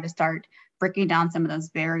to try to start breaking down some of those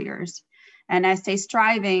barriers. And I say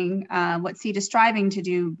striving, what CEED is striving to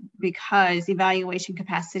do, because evaluation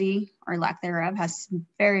capacity or lack thereof has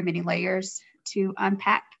very many layers to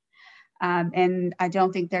unpack. And I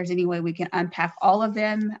don't think there's any way we can unpack all of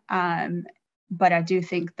them. But I do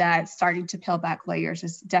think that starting to peel back layers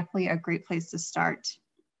is definitely a great place to start.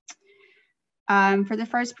 For the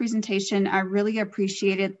first presentation, I really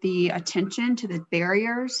appreciated the attention to the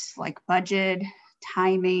barriers like budget,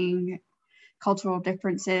 timing, cultural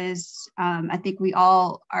differences. I think we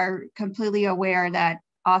all are completely aware that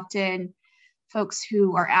often folks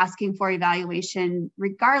who are asking for evaluation,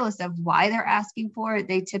 regardless of why they're asking for it,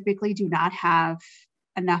 they typically do not have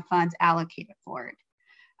enough funds allocated for it.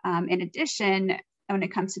 In addition, when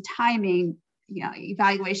it comes to timing,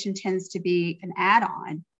 evaluation tends to be an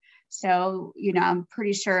add-on. So, I'm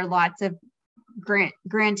pretty sure lots of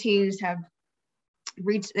grantees have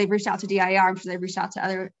reached out to DIR, I'm sure they've reached out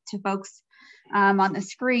to folks on the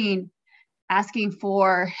screen asking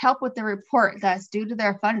for help with the report that's due to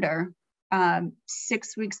their funder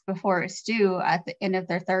 6 weeks before it's due at the end of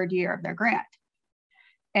their third year of their grant.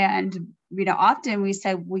 And, often we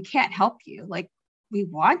say, we can't help you. Like, we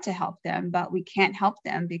want to help them, but we can't help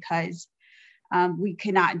them because we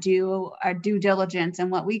cannot do a due diligence and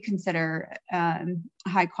what we consider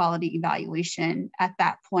high quality evaluation at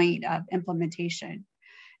that point of implementation.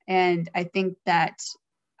 And I think that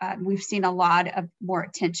we've seen a lot of more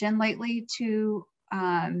attention lately to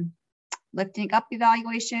lifting up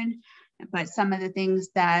evaluation, but some of the things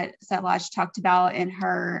that Satlaj talked about in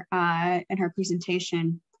her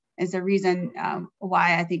presentation is the reason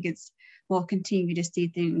why I think we'll continue to see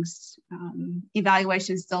things,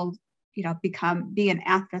 evaluation still, be an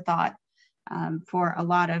afterthought for a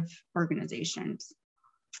lot of organizations.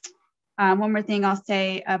 One more thing I'll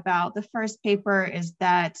say about the first paper is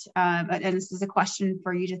that, and this is a question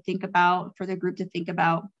for you to think about, for the group to think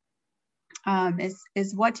about,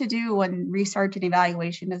 is what to do when research and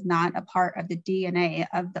evaluation is not a part of the DNA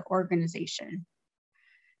of the organization.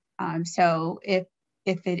 So if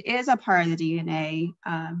it is a part of the DNA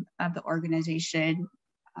of the organization,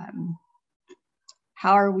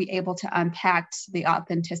 how are we able to unpack the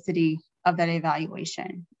authenticity of that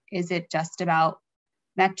evaluation? Is it just about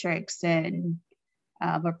metrics and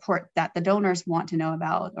report that the donors want to know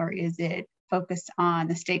about, or is it focused on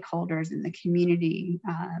the stakeholders in the community,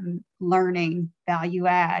 learning, value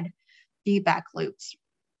add, feedback loops?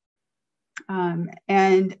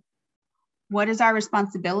 And what is our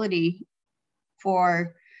responsibility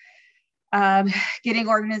for getting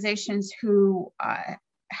organizations who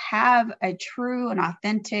have a true and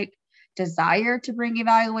authentic desire to bring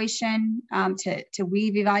evaluation, to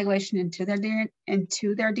weave evaluation into their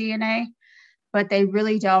DNA, but they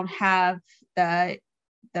really don't have the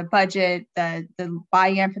budget, the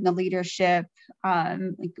buy-in from the leadership.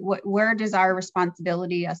 Where does our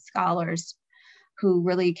responsibility as scholars who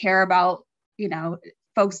really care about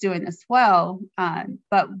folks doing this well,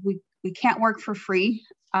 but we can't work for free.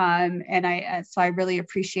 So I really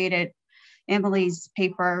appreciated Emily's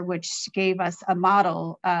paper, which gave us a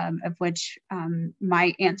model of which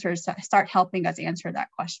my answers start helping us answer that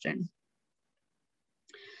question.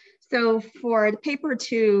 So for the paper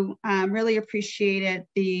 2, really appreciated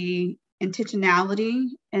the intentionality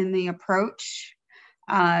in the approach.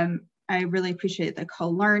 I really appreciate the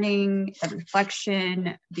co-learning, the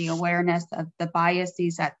reflection, the awareness of the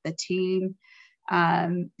biases that the team,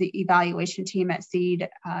 the evaluation team at CEED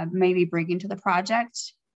may be bringing to the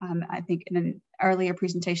project. I think in an earlier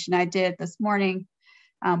presentation I did this morning,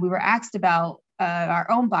 we were asked about our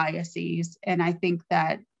own biases, and I think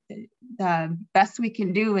that the best we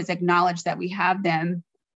can do is acknowledge that we have them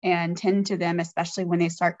and tend to them, especially when they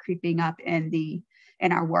start creeping up in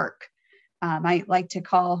our work. I like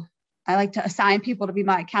to assign people to be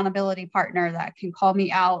my accountability partner that can call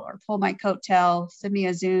me out or pull my coattail, send me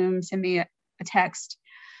a Zoom, send me a text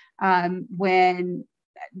when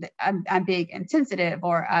I'm being insensitive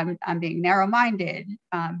or I'm being narrow-minded.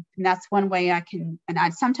 And that's one way I can,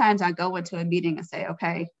 and sometimes I go into a meeting and say,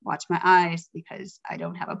 okay, watch my eyes because I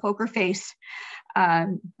don't have a poker face.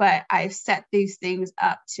 But I've set these things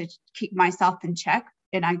up to keep myself in check,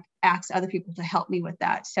 and I ask other people to help me with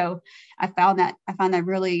that. So I found that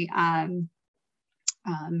really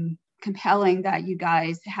compelling that you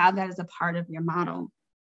guys have that as a part of your model.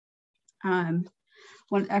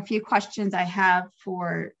 A few questions I have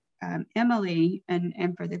for Emily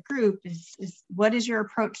and for the group is what is your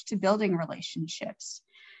approach to building relationships?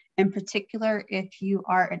 In particular, if you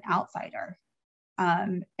are an outsider,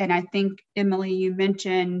 And I think, Emily, you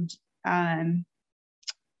mentioned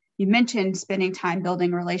spending time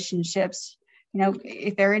building relationships.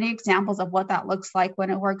 If there are any examples of what that looks like when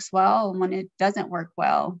it works well and when it doesn't work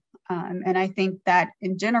well. And I think that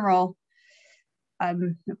in general,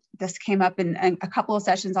 this came up in a couple of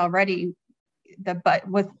sessions already, but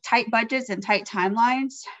with tight budgets and tight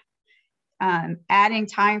timelines, adding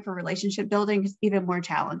time for relationship building is even more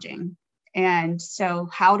challenging. And so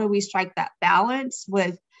how do we strike that balance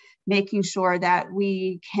with making sure that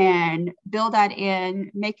we can build that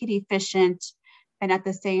in, make it efficient, and at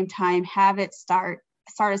the same time have it start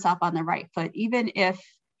us off on the right foot, even if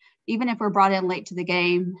we're brought in late to the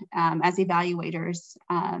game as evaluators.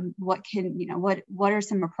 What are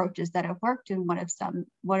some approaches that have worked, and what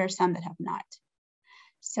are some that have not?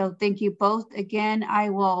 So thank you both again.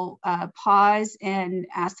 I will pause and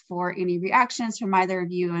ask for any reactions from either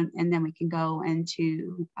of you, and then we can go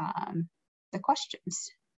into the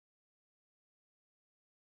questions.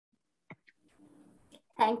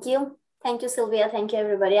 Thank you. Thank you, Sylvia. Thank you,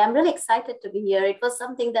 everybody. I'm really excited to be here. It was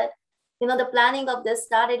something that, the planning of this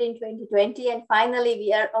started in 2020, and finally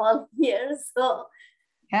we are all here. So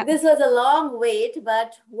yeah. This was a long wait,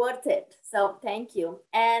 but worth it. So thank you.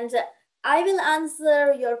 And I will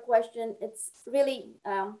answer your question. It's really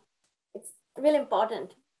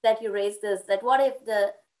important that you raise this, that what if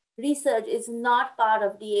the research is not part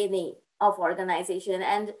of DNA of organization?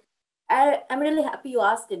 And I'm really happy you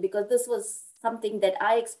asked it, because this was something that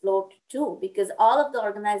I explored too, because all of the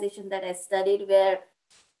organizations that I studied were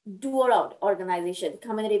doer organization,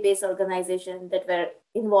 community-based organization that were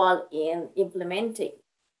involved in implementing.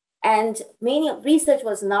 And many of research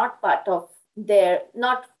was not part of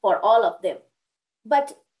not for all of them.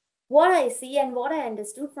 But what I see and what I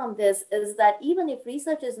understood from this is that even if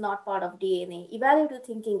research is not part of DNA, evaluative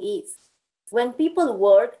thinking is. When people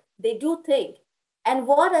work, they do think. And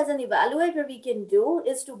what as an evaluator we can do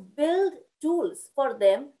is to build tools for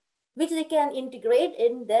them, which they can integrate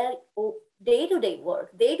in their day-to-day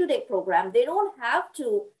work, day-to-day program. They don't have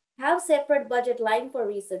to have separate budget line for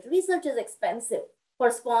research. Research is expensive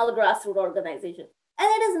for small grassroots organizations. And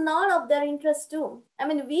it is not of their interest too. I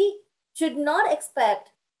mean, we should not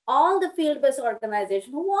expect all the field-based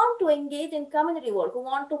organizations who want to engage in community work, who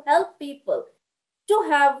want to help people, to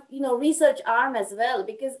have research arm as well,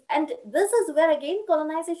 and this is where again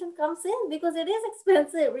colonization comes in, because it is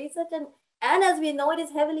expensive research, and as we know, it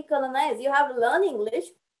is heavily colonized. You have to learn English,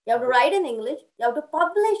 you have to write in English, you have to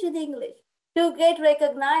publish in English to get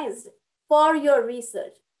recognized for your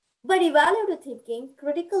research. But evaluative thinking,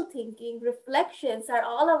 critical thinking, reflections are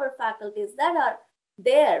all our faculties that are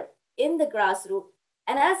there in the grassroots.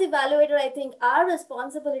 And as evaluator, I think our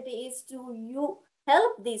responsibility is to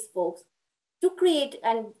help these folks to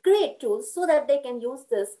create tools so that they can use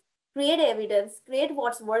this, create evidence, create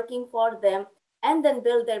what's working for them, and then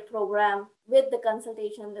build their program with the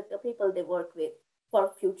consultation with the people they work with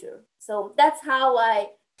for future. So that's how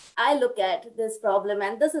I look at this problem,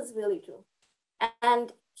 and this is really true.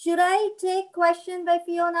 And should I take question by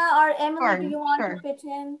Fiona or Emily? Sure, do you want to pitch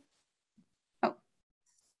in?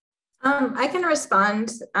 I can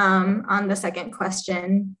respond on the second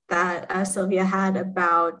question that Sylvia had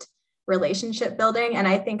about relationship building. And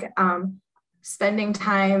I think spending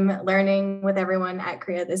time learning with everyone at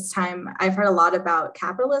CREA this time, I've heard a lot about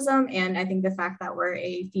capitalism. And I think the fact that we're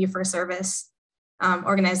a fee-for-service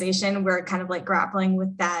organization, we're kind of like grappling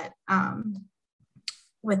with that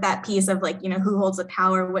piece of like, who holds the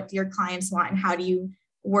power, what do your clients want, and how do you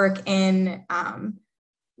work in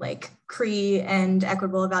like CREA and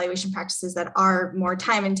equitable evaluation practices that are more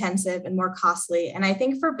time intensive and more costly. And I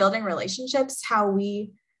think for building relationships, how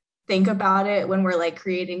we think about it when we're like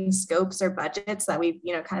creating scopes or budgets that we've,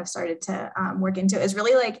 kind of started to work into is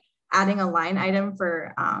really like adding a line item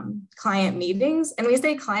for client meetings. And we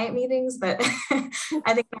say client meetings, but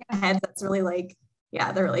I think in our heads, that's really like,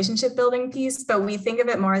 yeah, the relationship building piece, but we think of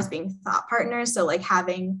it more as being thought partners. So like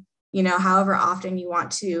having, however often you want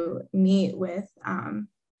to meet with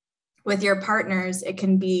your partners, it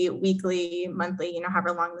can be weekly, monthly,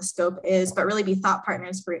 however long the scope is, but really be thought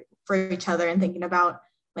partners for each other and thinking about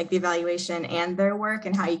like the evaluation and their work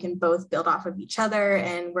and how you can both build off of each other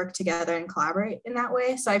and work together and collaborate in that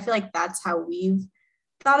way. So I feel like that's how we've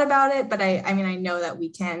thought about it, but I mean, I know that we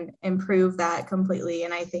can improve that completely.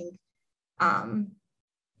 And I think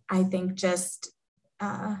just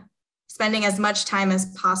spending as much time as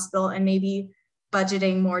possible and maybe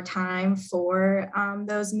budgeting more time for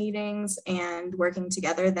those meetings and working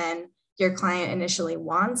together than your client initially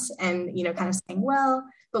wants, and kind of saying, well,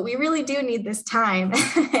 but we really do need this time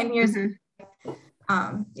and here's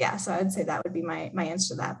Yeah, so I would say that would be my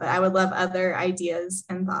answer to that, but I would love other ideas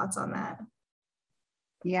and thoughts on that.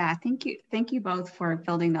 Yeah, thank you. Thank you both for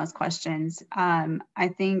fielding those questions. I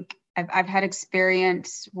think I've had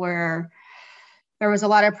experience where there was a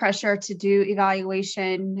lot of pressure to do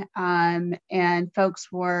evaluation, and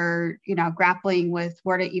folks were, grappling with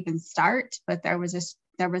where to even start. But there was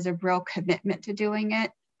a real commitment to doing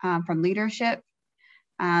it from leadership,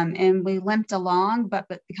 and we limped along. But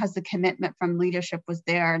because the commitment from leadership was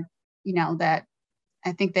there, that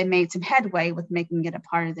I think they made some headway with making it a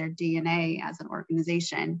part of their DNA as an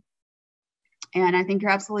organization. And I think you're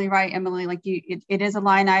absolutely right, Emily. Like it is a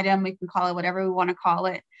line item. We can call it whatever we want to call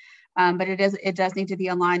it, but it does need to be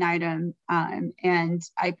a line item. And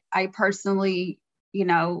I personally,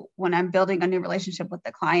 when I'm building a new relationship with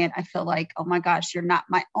the client, I feel like, oh my gosh, you're not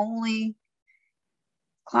my only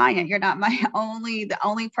client. You're not the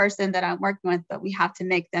only person that I'm working with, but we have to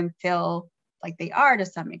make them feel like they are to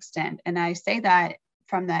some extent. And I say that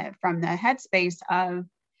from the headspace of,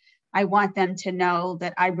 I want them to know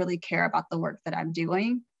that I really care about the work that I'm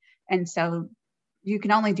doing. And so you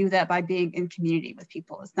can only do that by being in community with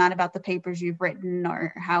people. It's not about the papers you've written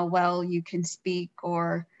or how well you can speak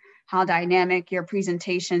or how dynamic your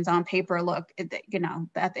presentations on paper look. At the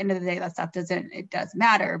end of the day, that stuff does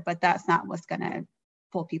matter, but that's not what's going to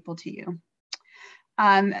pull people to you.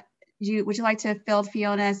 Would you like to field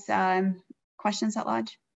Fiona's questions at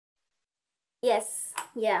Lodge? Yes,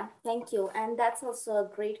 yeah, thank you. And that's also a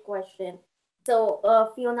great question. So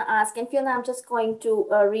Fiona asked, and Fiona, I'm just going to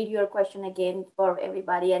read your question again for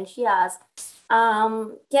everybody. And she asked,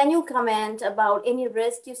 can you comment about any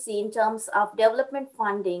risk you see in terms of development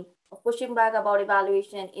funding, pushing back about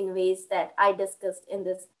evaluation in ways that I discussed in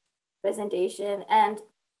this presentation? And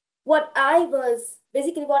what I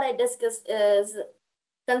discussed is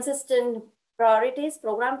consistent priorities,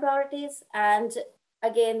 program priorities, and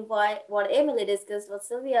again, what Emily discussed, what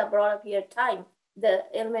Sylvia brought up here, time, the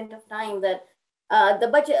element of time, that the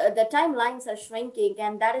budget, the timelines are shrinking,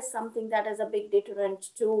 and that is something that is a big deterrent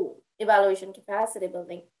to evaluation capacity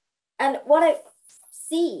building. And what I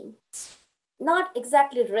see, not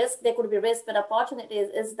exactly risk, there could be risk, but opportunities,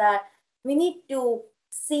 is that we need to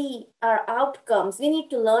see our outcomes. We need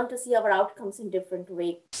to learn to see our outcomes in different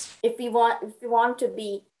ways. If we want to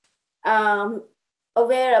be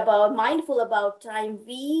mindful about time,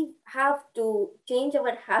 we have to change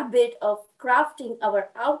our habit of crafting our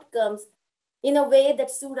outcomes in a way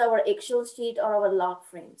that suit our Excel sheet or our log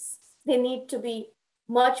frames. They need to be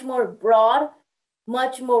much more broad,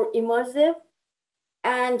 much more immersive,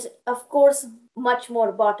 and of course, much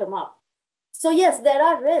more bottom up. So yes, there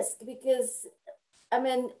are risks because,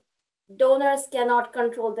 donors cannot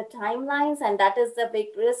control the timelines, and that is the big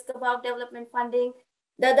risk about development funding.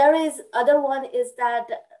 The other one is that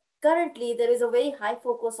currently there is a very high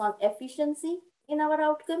focus on efficiency in our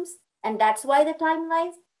outcomes, and that's why the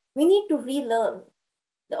timelines, we need to relearn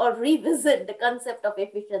or revisit the concept of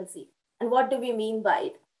efficiency and what do we mean by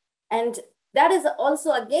it. And that is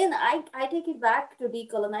also, again, I take it back to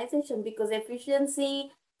decolonization, because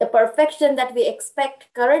efficiency, the perfection that we expect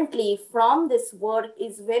currently from this work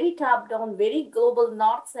is very top down, very global,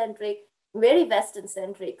 north centric, very Western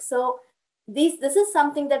centric. So this is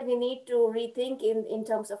something that we need to rethink in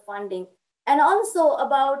terms of funding. And also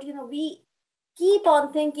about, we keep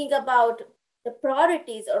on thinking about the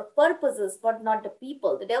priorities or purposes, but not the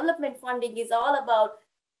people. The development funding is all about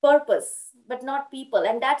purpose, but not people.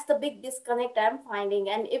 And that's the big disconnect I'm finding.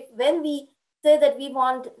 And when we say that we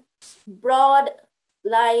want broad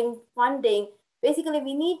line funding, basically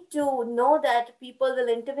we need to know that people will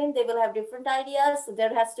intervene, they will have different ideas. So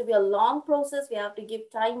there has to be a long process. We have to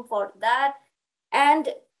give time for that. And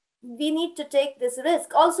we need to take this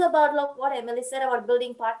risk. Also about what Emily said about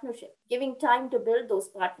building partnership, giving time to build those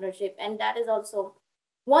partnerships. And that is also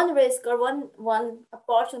one risk or one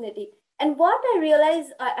opportunity. And what I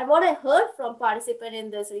realized and what I heard from participants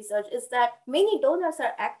in this research is that many donors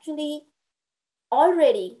are actually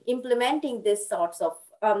already implementing this sorts of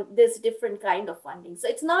this different kind of funding. So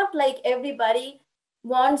it's not like everybody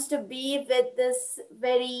wants to be with this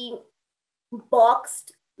very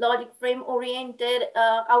boxed logic frame oriented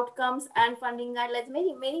outcomes and funding guidelines.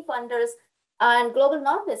 Many funders and global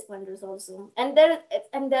Northwest funders also, and there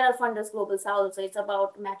are funders global South. So it's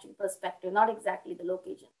about matching perspective, not exactly the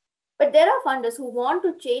location. But there are funders who want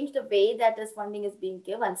to change the way that this funding is being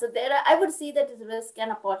given. So I would see that there's risk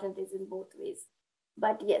and opportunities in both ways.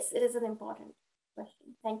 But yes, it is an important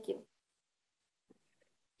question. Thank you.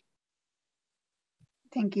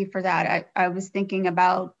 Thank you for that. I was thinking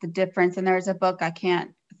about the difference, and there's a book, I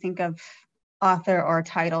can't think of author or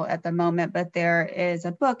title at the moment, but there is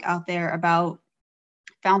a book out there about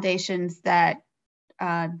foundations that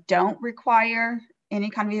don't require any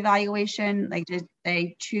kind of evaluation, like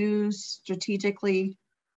they choose strategically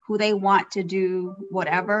who they want to do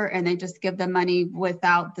whatever, and they just give them money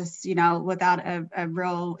without this, without a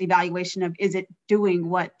real evaluation of, is it doing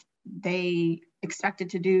what they expected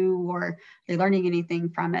to do, or are they learning anything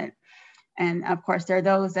from it? And of course, there are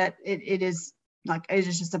those that it is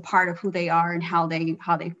just a part of who they are and how they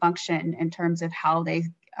function in terms of how they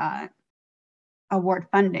award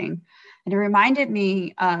funding. And it reminded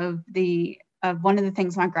me of one of the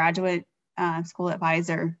things my graduate school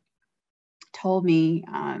advisor told me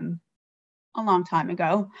a long time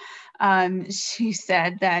ago. She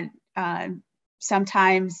said that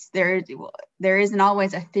sometimes there isn't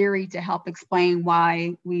always a theory to help explain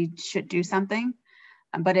why we should do something,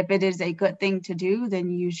 but if it is a good thing to do,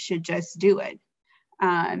 then you should just do it.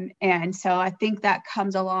 And so I think that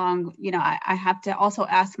comes along, I have to also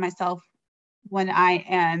ask myself, when I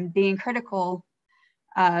am being critical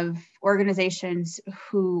of organizations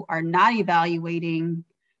who are not evaluating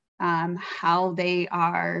how they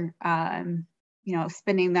are,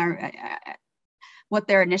 spending what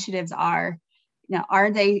their initiatives are,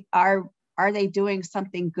 are they doing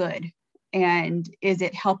something good, and is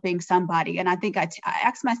it helping somebody? And I think I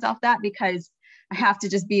ask myself that because I have to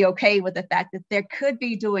just be okay with the fact that there could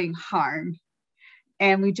be doing harm,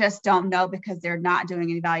 and we just don't know because they're not doing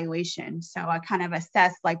an evaluation. So I kind of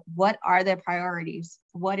assess, like, what are their priorities?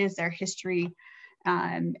 What is their history?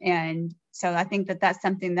 And so I think that that's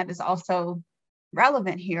something that is also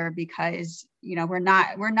relevant here, because we're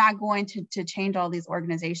not going to change all these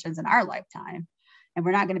organizations in our lifetime, and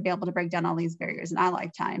we're not going to be able to break down all these barriers in our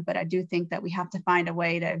lifetime. But I do think that we have to find a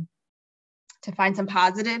way to find some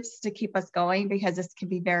positives to keep us going, because this can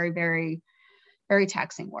be very, very, very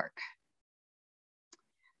taxing work.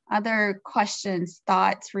 Other questions,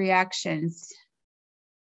 thoughts, reactions?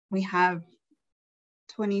 We have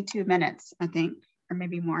 22 minutes, I think, or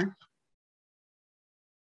maybe more.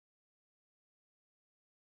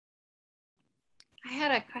 I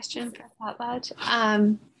had a question for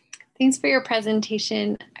Satlaj. Thanks for your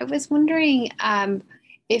presentation. I was wondering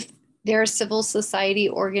if there are civil society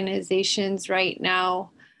organizations right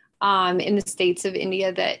now in the states of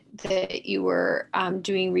India that you were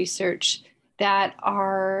doing research that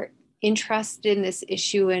are interested in this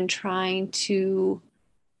issue and trying to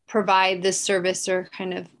provide this service, or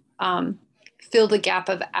kind of fill the gap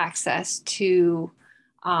of access to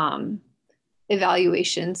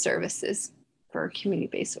evaluation services for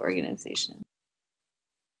community-based organizations.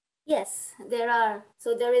 Yes, there are.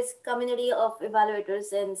 So there is community of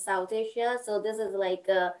evaluators in South Asia. So this is like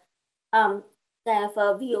a kind of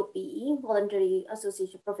a VOPE, Voluntary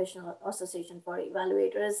Association, Professional Association for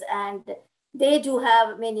Evaluators, and they do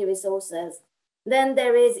have many resources. Then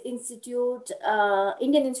there is Indian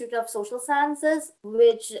Institute of Social Sciences,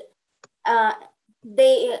 which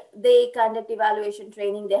they conduct evaluation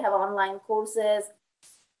training. They have online courses,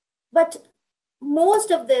 but most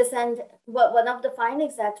of this, and one of the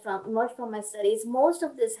findings that emerged from my studies, most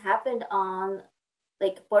of this happened on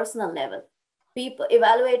like personal level. People,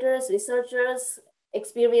 evaluators, researchers,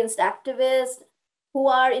 experienced activists who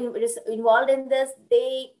are involved in this,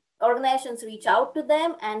 organizations reach out to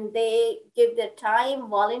them and they give their time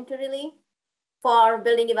voluntarily for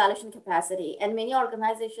building evaluation capacity. And many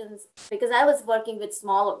organizations, because I was working with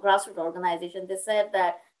small grassroots organizations, they said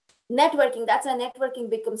that that's why networking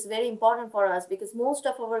becomes very important for us, because most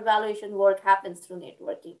of our evaluation work happens through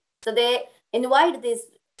networking. So they invite these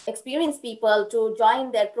experienced people to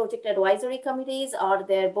join their project advisory committees or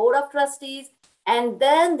their board of trustees. And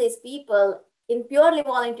then these people, in purely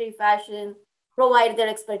voluntary fashion, provide their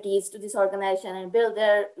expertise to this organization and build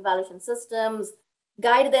their evaluation systems,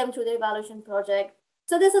 guide them through their evaluation project.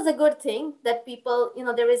 So this is a good thing that people,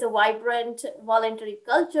 there is a vibrant voluntary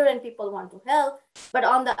culture and people want to help. But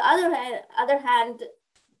on the other hand,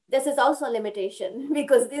 this is also a limitation,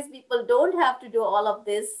 because these people don't have to do all of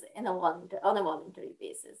this on a voluntary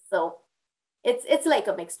basis. So it's like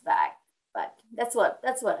a mixed bag, but that's what I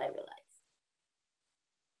realized.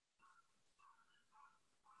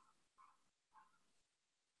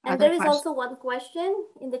 And there is also one question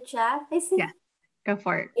in the chat, I see. Yeah, go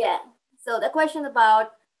for it. Yeah, so the question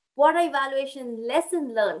about what are evaluation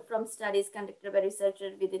lessons learned from studies conducted by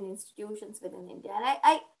researchers within institutions within India? And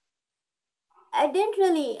I didn't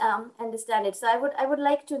really understand it. So I would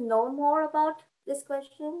like to know more about these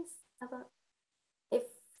questions.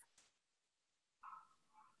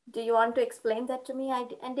 Do you want to explain that to me? I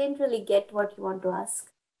didn't really get what you want to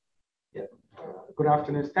ask. Yeah. Good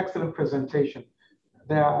afternoon. It's excellent presentation.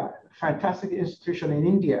 There are fantastic institutions in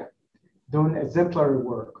India doing exemplary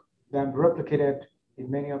work that replicated in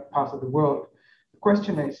many parts of the world. The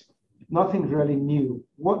question is, nothing really new.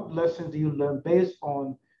 What lessons do you learn based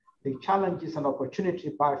on the challenges and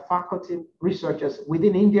opportunity by faculty researchers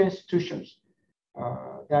within Indian institutions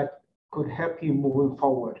that could help you moving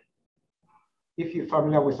forward? If you're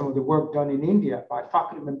familiar with some of the work done in India by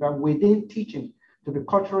faculty members within teaching to be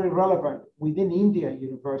culturally relevant within Indian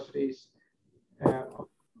universities,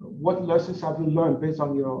 what lessons have you learned based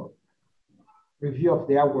on your review of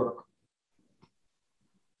their work?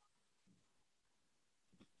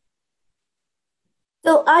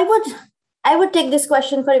 So I would take this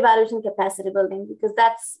question for evaluation capacity building, because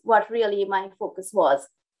that's what really my focus was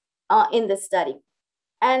in this study.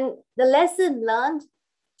 And the lesson learned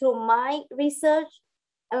through my research,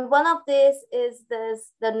 and one of this is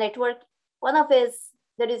the network. One of is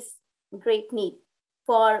there is great need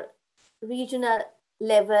for regional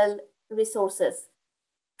level resources,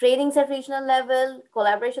 trainings at regional level,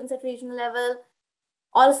 collaborations at regional level.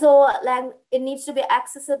 Also, it needs to be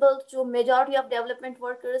accessible to majority of development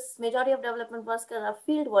workers. Majority of development workers are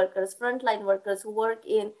field workers, frontline workers who work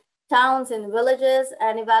in towns and villages,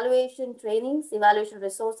 and evaluation trainings, evaluation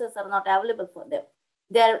resources are not available for them.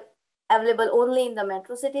 They're available only in the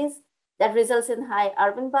metro cities. That results in high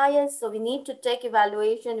urban bias. So we need to take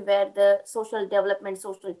evaluation where the social development,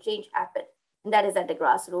 social change happen. And that is at the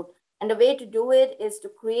grassroots. And the way to do it is to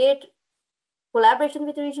create collaboration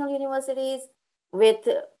with regional universities, take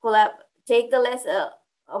the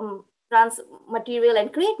trans material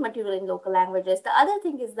and create material in local languages. The other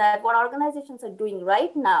thing is that what organizations are doing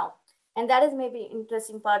right now, and that is maybe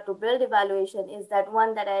interesting part to build evaluation, is that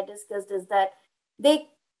one that I discussed is that they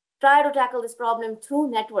try to tackle this problem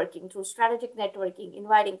through networking, through strategic networking,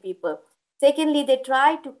 inviting people. Secondly, they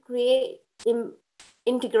try to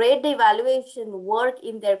integrate the evaluation work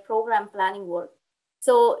in their program planning work.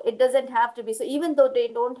 So it doesn't have to be, so even though they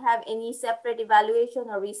don't have any separate evaluation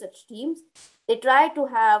or research teams, they try to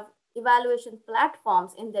have evaluation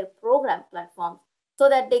platforms in their program platforms so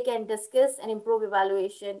that they can discuss and improve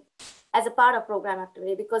evaluation as a part of program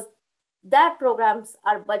activity, because that programs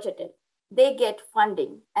are budgeted. They get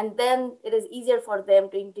funding, and then it is easier for them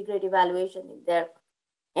to integrate evaluation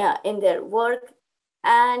in their work.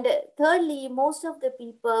 And thirdly, most of the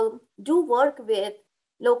people do work with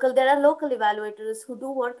there are local evaluators who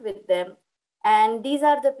do work with them. And these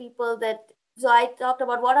are the people so I talked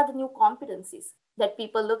about what are the new competencies that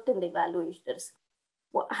people looked in the evaluators,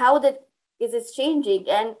 how is it changing?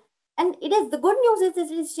 And it is, the good news is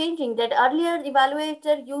it is changing, that earlier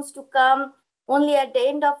evaluator used to come only at the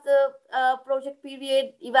end of the project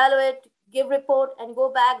period, evaluate, give report, and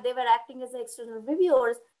go back. They were acting as external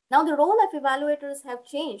reviewers. Now the role of evaluators have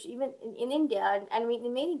changed, even in India and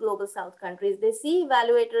in many global South countries. They see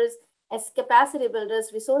evaluators as capacity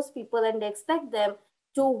builders, resource people, and they expect them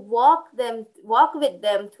to walk with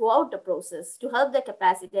them throughout the process to help their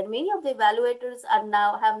capacity. And many of the evaluators have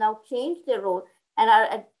now changed their role and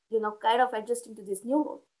are kind of adjusting to this new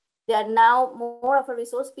role. They are now more of a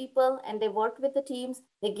resource people, and they work with the teams,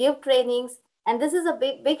 they give trainings. And this is a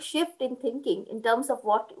big shift in thinking in terms of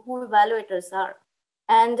who evaluators are.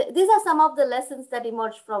 And these are some of the lessons that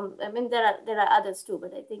emerge from, I mean, there are others too,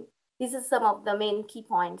 but I think these are some of the main key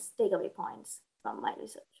points, takeaway points from my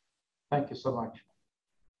research. Thank you so much.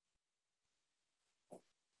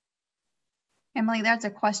 Emily, there's a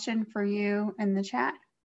question for you in the chat.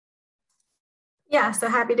 Yeah, so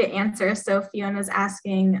happy to answer. So Fiona's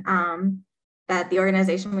asking that the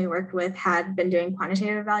organization we worked with had been doing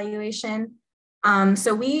quantitative evaluation.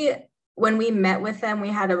 So when we met with them, we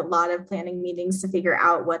had a lot of planning meetings to figure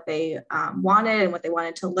out what they wanted and what they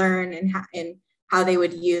wanted to learn, and how they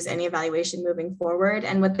would use any evaluation moving forward.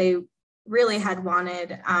 And what they really had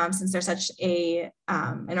wanted, since they're such an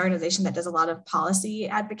organization that does a lot of policy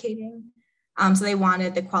advocating, so they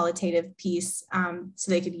wanted the qualitative piece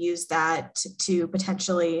so they could use that to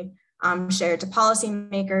potentially share to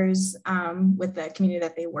policymakers with the community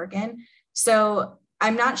that they work in. So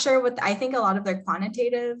I'm not sure I think a lot of their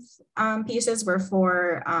quantitative pieces were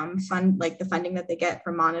for like the funding that they get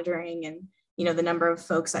for monitoring, and the number of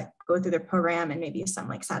folks that go through their program, and maybe some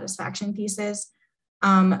like satisfaction pieces.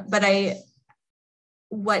 But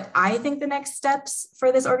what I think the next steps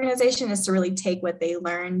for this organization is to really take what they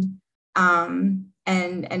learned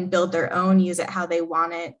and build their own, use it how they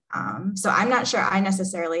want it. So I'm not sure I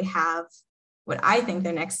necessarily have what I think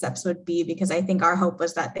their next steps would be, because I think our hope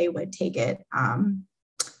was that they would take it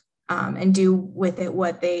and do with it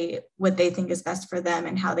what they think is best for them,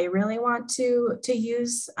 and how they really want to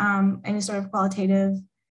use any sort of qualitative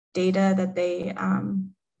data that they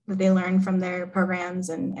learn from their programs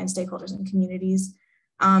and stakeholders and communities.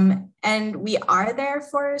 And we are there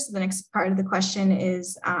for, so the next part of the question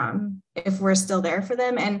is if we're still there for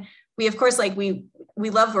them. And we, of course, like we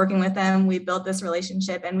love working with them. We built this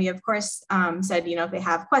relationship, and we, of course, said, you know, if they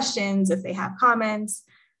have questions, if they have comments,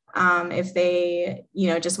 if they, you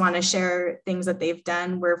know, just want to share things that they've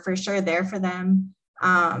done, we're for sure there for them.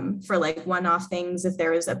 For like one-off things, if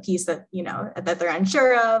there is a piece that, you know, that they're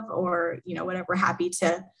unsure of, or, you know, whatever, we're happy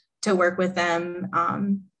to work with them,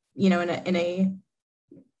 you know, in a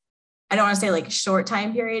I don't want to say like short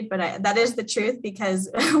time period, but that is the truth, because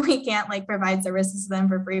we can't like provide services to them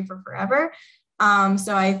for free for forever.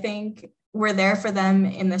 So I think we're there for them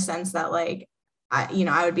in the sense that like,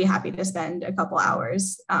 I would be happy to spend a couple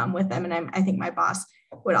hours with them. And I think my boss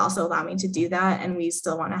would also allow me to do that. And we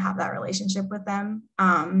still want to have that relationship with them.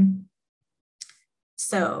 But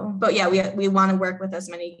yeah, we want to work with as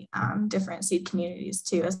many different CEED communities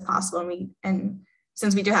too as possible. And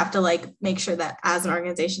since we do have to like make sure that as an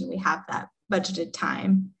organization, we have that budgeted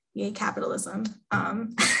time, via capitalism.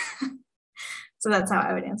 So that's how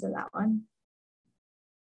I would answer that one.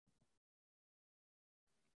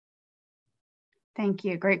 Thank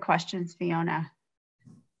you. Great questions, Fiona.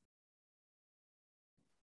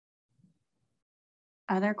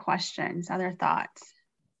 Other questions, other thoughts?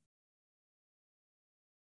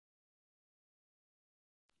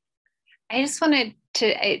 I just wanted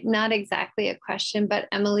to, not exactly a question, but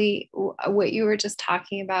Emily, what you were just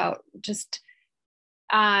talking about, just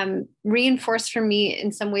reinforced for me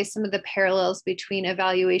in some ways some of the parallels between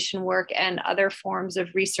evaluation work and other forms of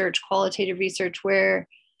research, qualitative research, where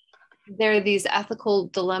there are these ethical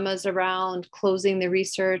dilemmas around closing the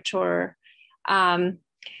research, or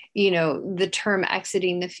the term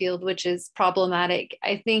exiting the field, which is problematic.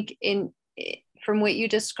 I think from what you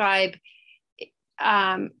describe,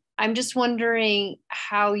 I'm just wondering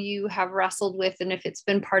how you have wrestled with, and if it's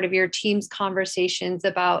been part of your team's conversations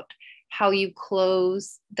about how you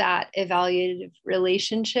close that evaluative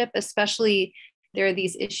relationship, especially there are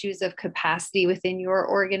these issues of capacity within your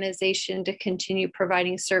organization to continue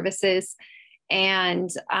providing services.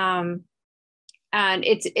 And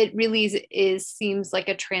it really seems like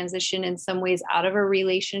a transition in some ways out of a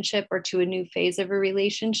relationship or to a new phase of a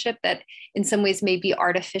relationship that in some ways may be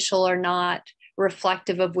artificial or not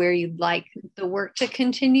reflective of where you'd like the work to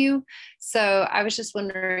continue. So I was just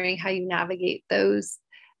wondering how you navigate those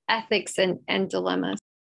ethics and dilemmas.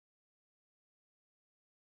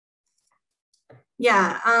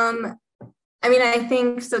 Yeah, I mean, I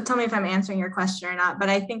think, so tell me if I'm answering your question or not, but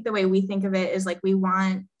I think the way we think of it is like we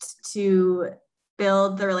want to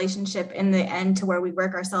build the relationship in the end to where we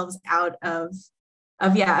work ourselves out of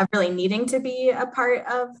really needing to be a part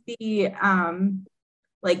of the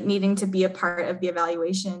needing to be a part of the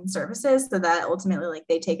evaluation services, so that ultimately like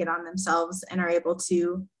they take it on themselves and are able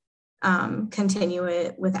to continue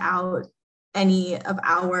it without any of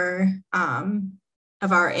our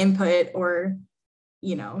input, or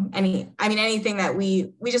anything that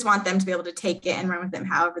we just want them to be able to take it and run with them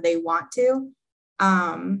however they want to.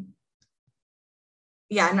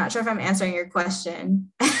 Yeah, I'm not sure if I'm answering your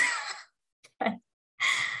question.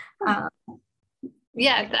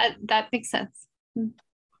 Yeah, that makes sense.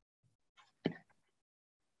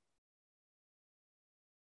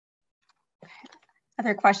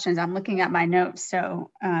 Other questions? I'm looking at my notes, so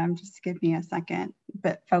just give me a second,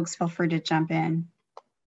 but folks feel free to jump in.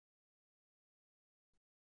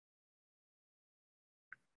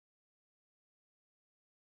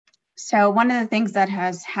 So one of the things that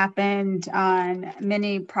has happened on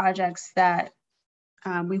many projects that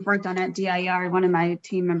we've worked on at DIR, one of my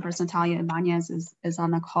team members, Natalia Ibanez, is on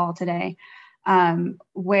the call today,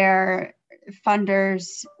 where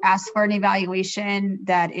funders ask for an evaluation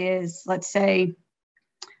that is, let's say,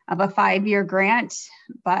 of a 5-year grant,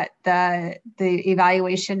 but the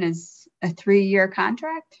evaluation is a 3-year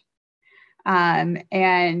contract,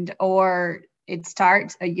 or it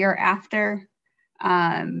starts a year after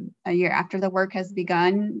the work has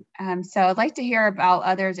begun. So I'd like to hear about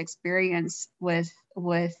others' experience with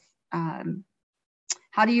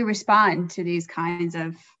how do you respond to these kinds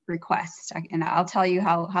of requests? And I'll tell you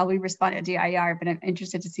how we respond at DIR, but I'm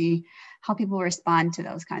interested to see how people respond to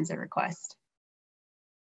those kinds of requests.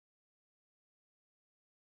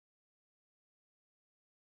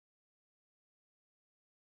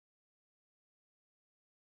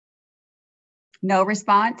 No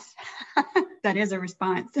response? That is a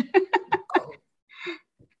response.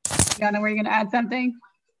 Fiona, were you going to add something?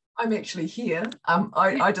 I'm actually here.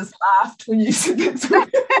 I just laughed when you said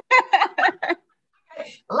that.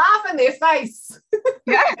 Laugh in their face.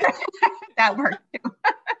 Yeah, that worked too.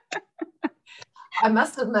 I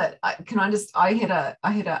must admit, I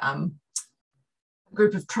had a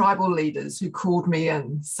group of tribal leaders who called me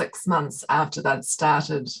in 6 months after they'd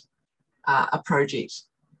started a project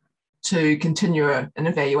to continue an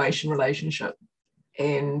evaluation relationship.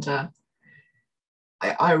 And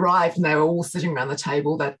I arrived and they were all sitting around the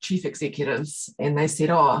table, they're chief executives, and they said,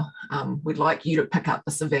 oh, we'd like you to pick up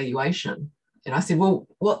this evaluation. And I said, well,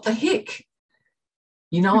 what the heck?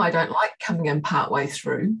 You know, I don't like coming in partway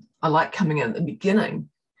through. I like coming in at the beginning.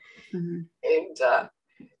 Mm-hmm. And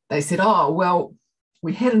they said, oh, well,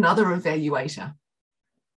 we had another evaluator.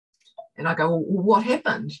 And I go, well, what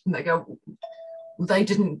happened? And they go, well, they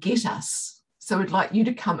didn't get us. So we'd like you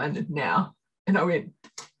to come in now. And I went,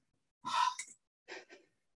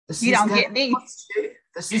 this you don't get me.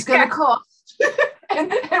 This is going to cost.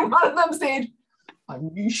 and one of them said, I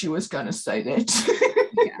knew she was going to say that.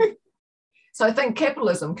 Yeah. So I think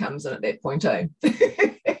capitalism comes in at that point, eh?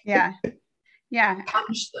 Yeah. Yeah.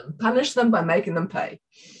 Punish them by making them pay.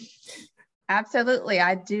 Absolutely.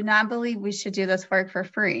 I do not believe we should do this work for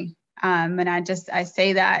free. And I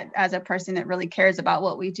say that as a person that really cares about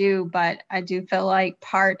what we do, but I do feel like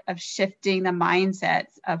part of shifting the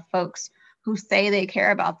mindsets of folks who say they care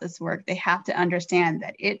about this work, they have to understand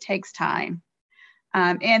that it takes time.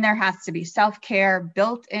 And there has to be self-care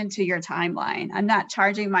built into your timeline. I'm not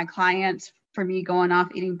charging my clients for me going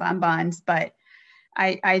off eating bonbons, but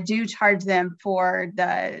I do charge them for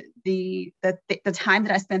the time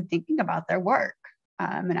that I spend thinking about their work.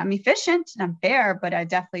 And I'm efficient and I'm fair, but I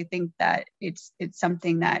definitely think that it's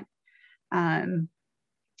something that we're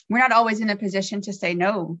not always in a position to say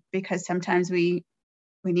no, because sometimes we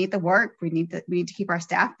need the work. We need to keep our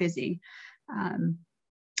staff busy.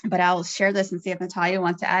 But I'll share this and see if Natalia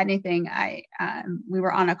wants to add anything. We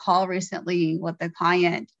were on a call recently with the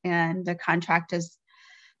client, and the contract is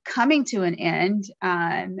coming to an end,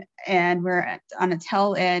 and we're on a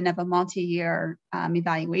tail end of a multi-year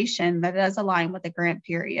evaluation that does align with the grant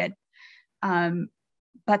period.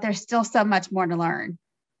 But there's still so much more to learn.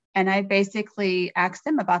 And I basically asked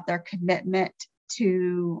them about their commitment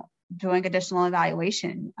to doing additional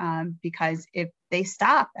evaluation, because if they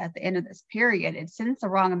stop at the end of this period, it sends the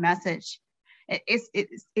wrong message.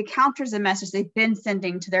 It counters the message they've been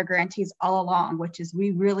sending to their grantees all along, which is we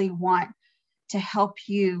really want to help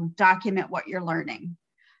you document what you're learning.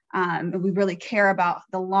 And we really care about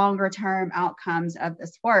the longer term outcomes of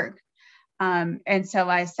this work. And so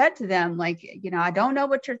I said to them, like, I don't know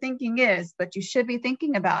what your thinking is, but you should be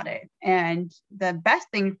thinking about it. And the best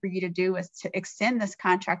thing for you to do is to extend this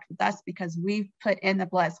contract with us, because we've put in the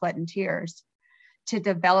blood, sweat, and tears to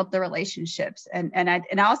develop the relationships. And I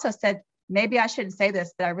also said, maybe I shouldn't say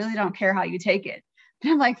this, but I really don't care how you take it. But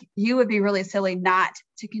I'm like, you would be really silly not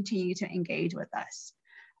to continue to engage with us.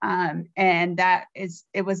 And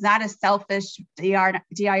it was not a selfish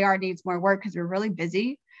DIR needs more work because we're really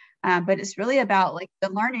busy. But it's really about, like, the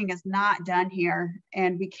learning is not done here,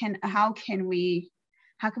 and how can we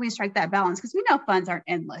strike that balance? Because we know funds aren't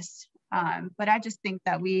endless, but I just think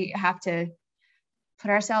that we have to put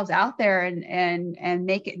ourselves out there and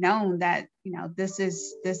make it known that this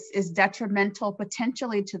is detrimental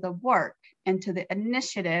potentially to the work and to the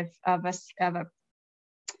initiative of a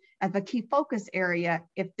key focus area.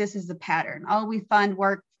 If this is the pattern, we fund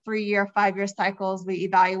work 3-year, 5-year cycles, we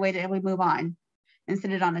evaluate it and we move on and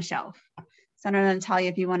sit it on the shelf. So I don't know, Natalia,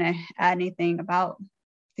 if you want to add anything about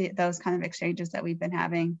those kind of exchanges that we've been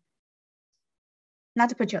having. Not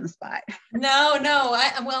to put you on the spot. No.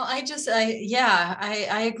 I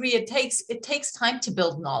agree. It takes time to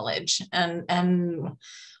build knowledge, and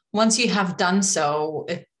once you have done so,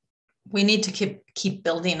 we need to keep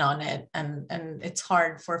building on it, and it's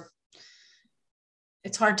hard to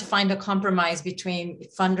find a compromise between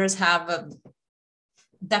funders have a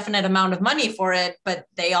definite amount of money for it, but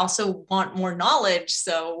they also want more knowledge.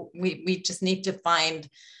 So we just need to find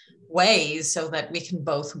ways so that we can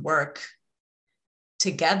both work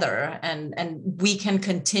together and we can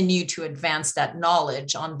continue to advance that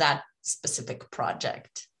knowledge on that specific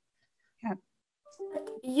project. Yeah.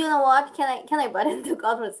 You know what? Can I butt into the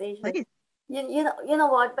conversation? Please. You know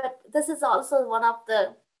what? But this is also one of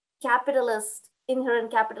the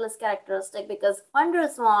inherent capitalist characteristic, because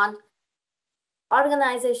funders want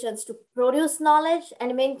organizations to produce knowledge,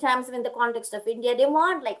 and many times in the context of India, they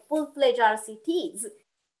want like full-fledged RCTs,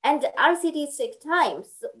 and RCTs take time.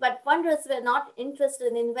 But funders were not interested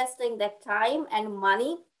in investing that time and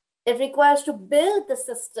money it requires to build the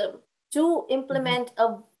system to implement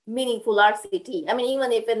a meaningful RCT. I mean,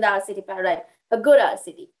 even if in the RCT paradigm, a good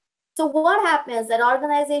RCT. So what happens that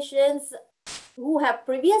organizations who have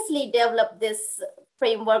previously developed this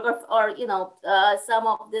framework or some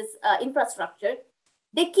of this infrastructure,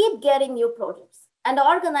 they keep getting new projects. and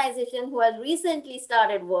organizations who have recently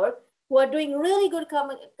started work, who are doing really good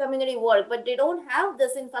community work, but they don't have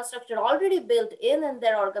this infrastructure already built in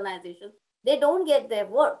their organization, they don't get their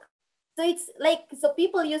work. So it's like, so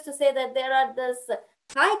people used to say that there are this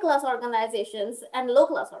high class organizations and low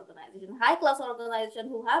class organizations. High class organizations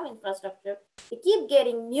who have infrastructure, they keep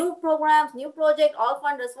getting new programs, new projects, all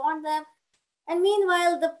funders want them. And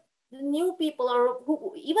meanwhile, the new people are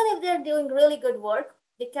who, even if they're doing really good work,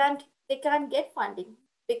 they can't get funding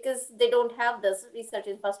because they don't have this research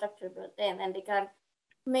infrastructure built in, and they can't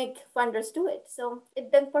make funders do it. So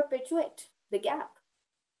it then perpetuates the gap.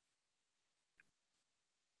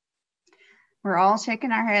 We're all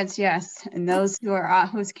shaking our heads, yes. And those who are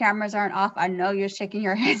whose cameras aren't off, I know you're shaking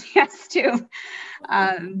your head, yes, too.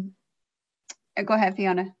 Go ahead,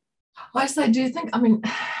 Fiona. I say, do you think, I mean,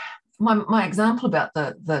 my example about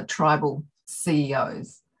the tribal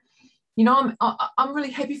CEOs, you know, I'm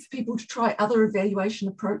really happy for people to try other evaluation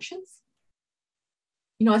approaches.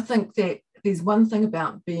 You know, I think that there's one thing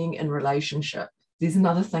about being in relationship. There's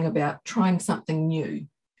another thing about trying something new,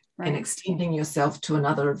 right, and extending yourself to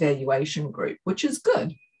another evaluation group, which is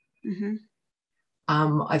good. Mm-hmm.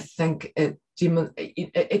 I think it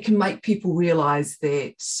can make people realize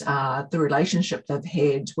that the relationship they've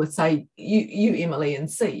had with, say, you Emily,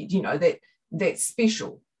 and CEED, you know, that's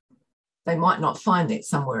special. They might not find that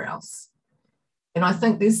somewhere else. And I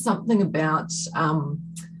think there's something about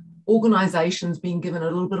organisations being given a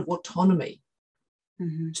little bit of autonomy,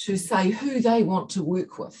 mm-hmm, to say who they want to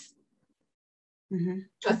work with, mm-hmm,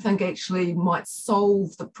 which I think actually might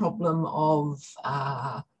solve the problem of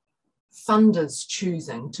funders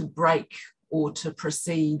choosing to break or to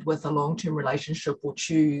proceed with a long-term relationship or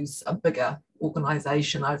choose a bigger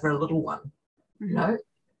organisation over a little one. Mm-hmm. You know,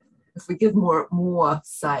 if we give more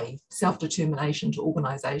say, self-determination to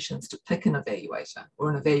organisations to pick an evaluator or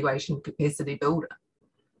an evaluation capacity builder.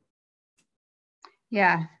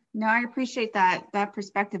 Yeah, no, I appreciate that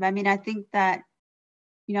perspective. I mean, I think that,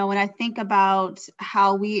 you know, when I think about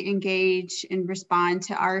how we engage and respond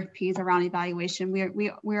to RFPs around evaluation,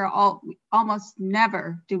 we're almost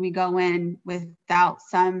never do we go in without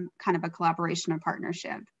some kind of a collaboration or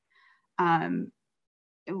partnership.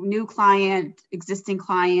 New client, existing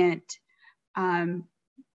client.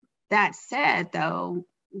 That said, though,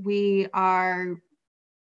 we are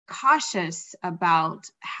cautious about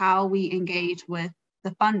how we engage with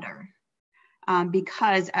the funder.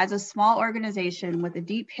 Because as a small organization with a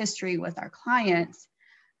deep history with our clients,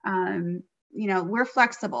 you know, we're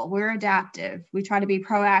flexible, we're adaptive. We try to be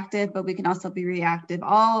proactive, but we can also be reactive,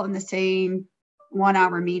 all in the same 1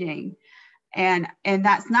 hour meeting. And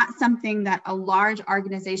that's not something that a large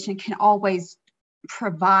organization can always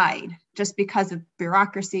provide just because of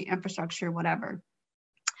bureaucracy, infrastructure, whatever.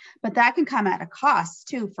 But that can come at a cost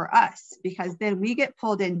too for us, because then we get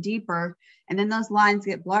pulled in deeper and then those lines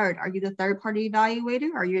get blurred. Are you the third party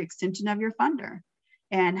evaluator? Are you an extension of your funder?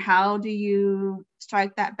 And how do you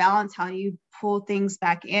strike that balance? How do you pull things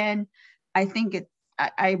back in? I think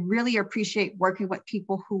I really appreciate working with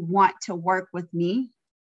people who want to work with me.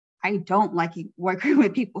 I don't like working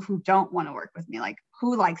with people who don't want to work with me. Like,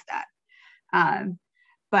 who likes that?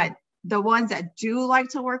 But the ones that do like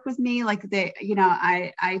to work with me, like they, you know,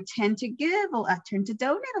 I tend to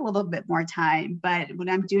donate a little bit more time. But when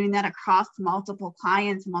I'm doing that across multiple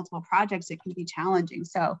clients and multiple projects, it can be challenging.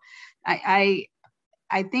 So I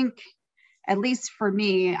think, at least for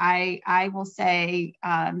me, I will say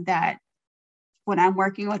that when I'm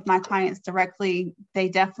working with my clients directly, they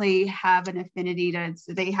definitely have an affinity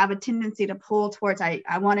they have a tendency to pull towards, I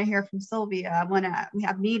want to hear from Sylvia. We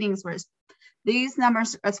have meetings where these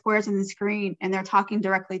numbers are squares on the screen and they're talking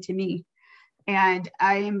directly to me. And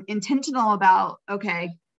I'm intentional about,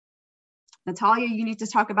 okay, Natalia, you need to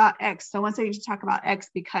talk about X. So once I need to talk about X,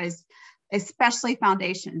 because especially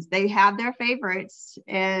foundations, they have their favorites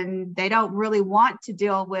and they don't really want to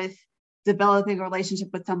deal with developing a relationship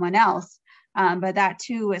with someone else. But that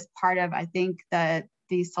too is part of, I think, the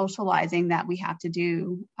socializing that we have to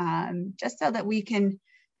do, just so that we can,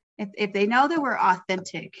 if they know that we're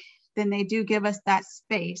authentic, then they do give us that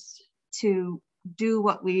space to do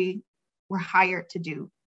what we were hired to do.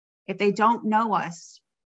 If they don't know us,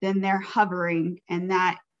 then they're hovering, and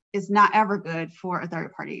that is not ever good for a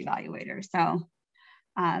third-party evaluator. So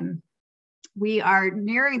we are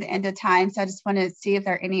nearing the end of time, so I just want to see if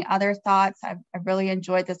there are any other thoughts. I've really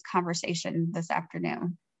enjoyed this conversation this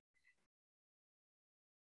afternoon.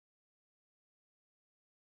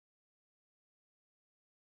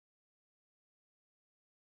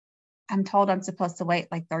 I'm told I'm supposed to wait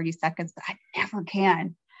like 30 seconds, but I never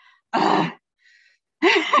can.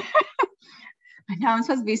 I know I'm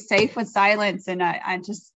supposed to be safe with silence, and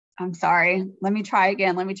I'm sorry. Let me try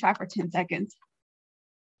again. Let me try for 10 seconds.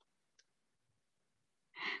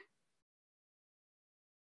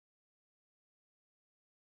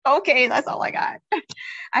 Okay, that's all I got.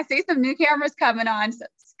 I see some new cameras coming on. So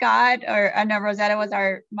Scott, or I know Rosetta was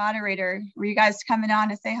our moderator. Were you guys coming on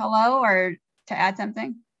to say hello or to add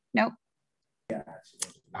something? Nope.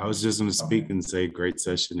 I was just going to speak and say great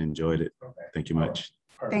session, enjoyed it. Thank you much.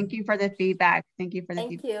 Thank you for the feedback. Thank you for the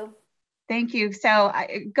Thank feedback. you. Thank you. So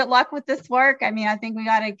good luck with this work. I mean, I think we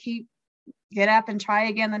got to get up and try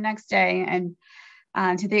again the next day. And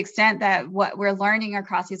to the extent that what we're learning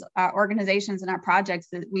across these organizations and our projects,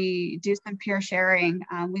 that we do some peer sharing.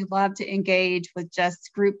 We love to engage with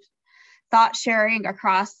just group thought sharing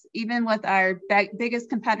across, even with our biggest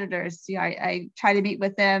competitors. You know, I try to meet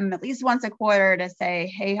with them at least once a quarter to say,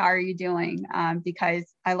 hey, how are you doing? Because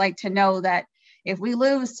I like to know that if we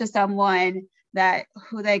lose to someone, that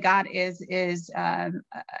who they got is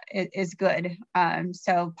good.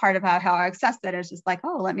 So part of how I access that is just like,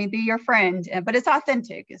 oh, let me be your friend, but it's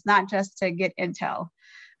authentic. It's not just to get intel.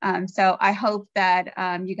 So I hope that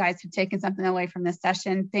you guys have taken something away from this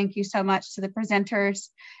session. Thank you so much to the presenters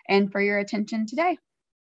and for your attention today.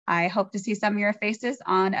 I hope to see some of your faces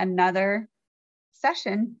on another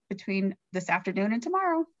session between this afternoon and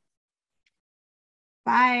tomorrow.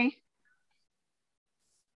 Bye.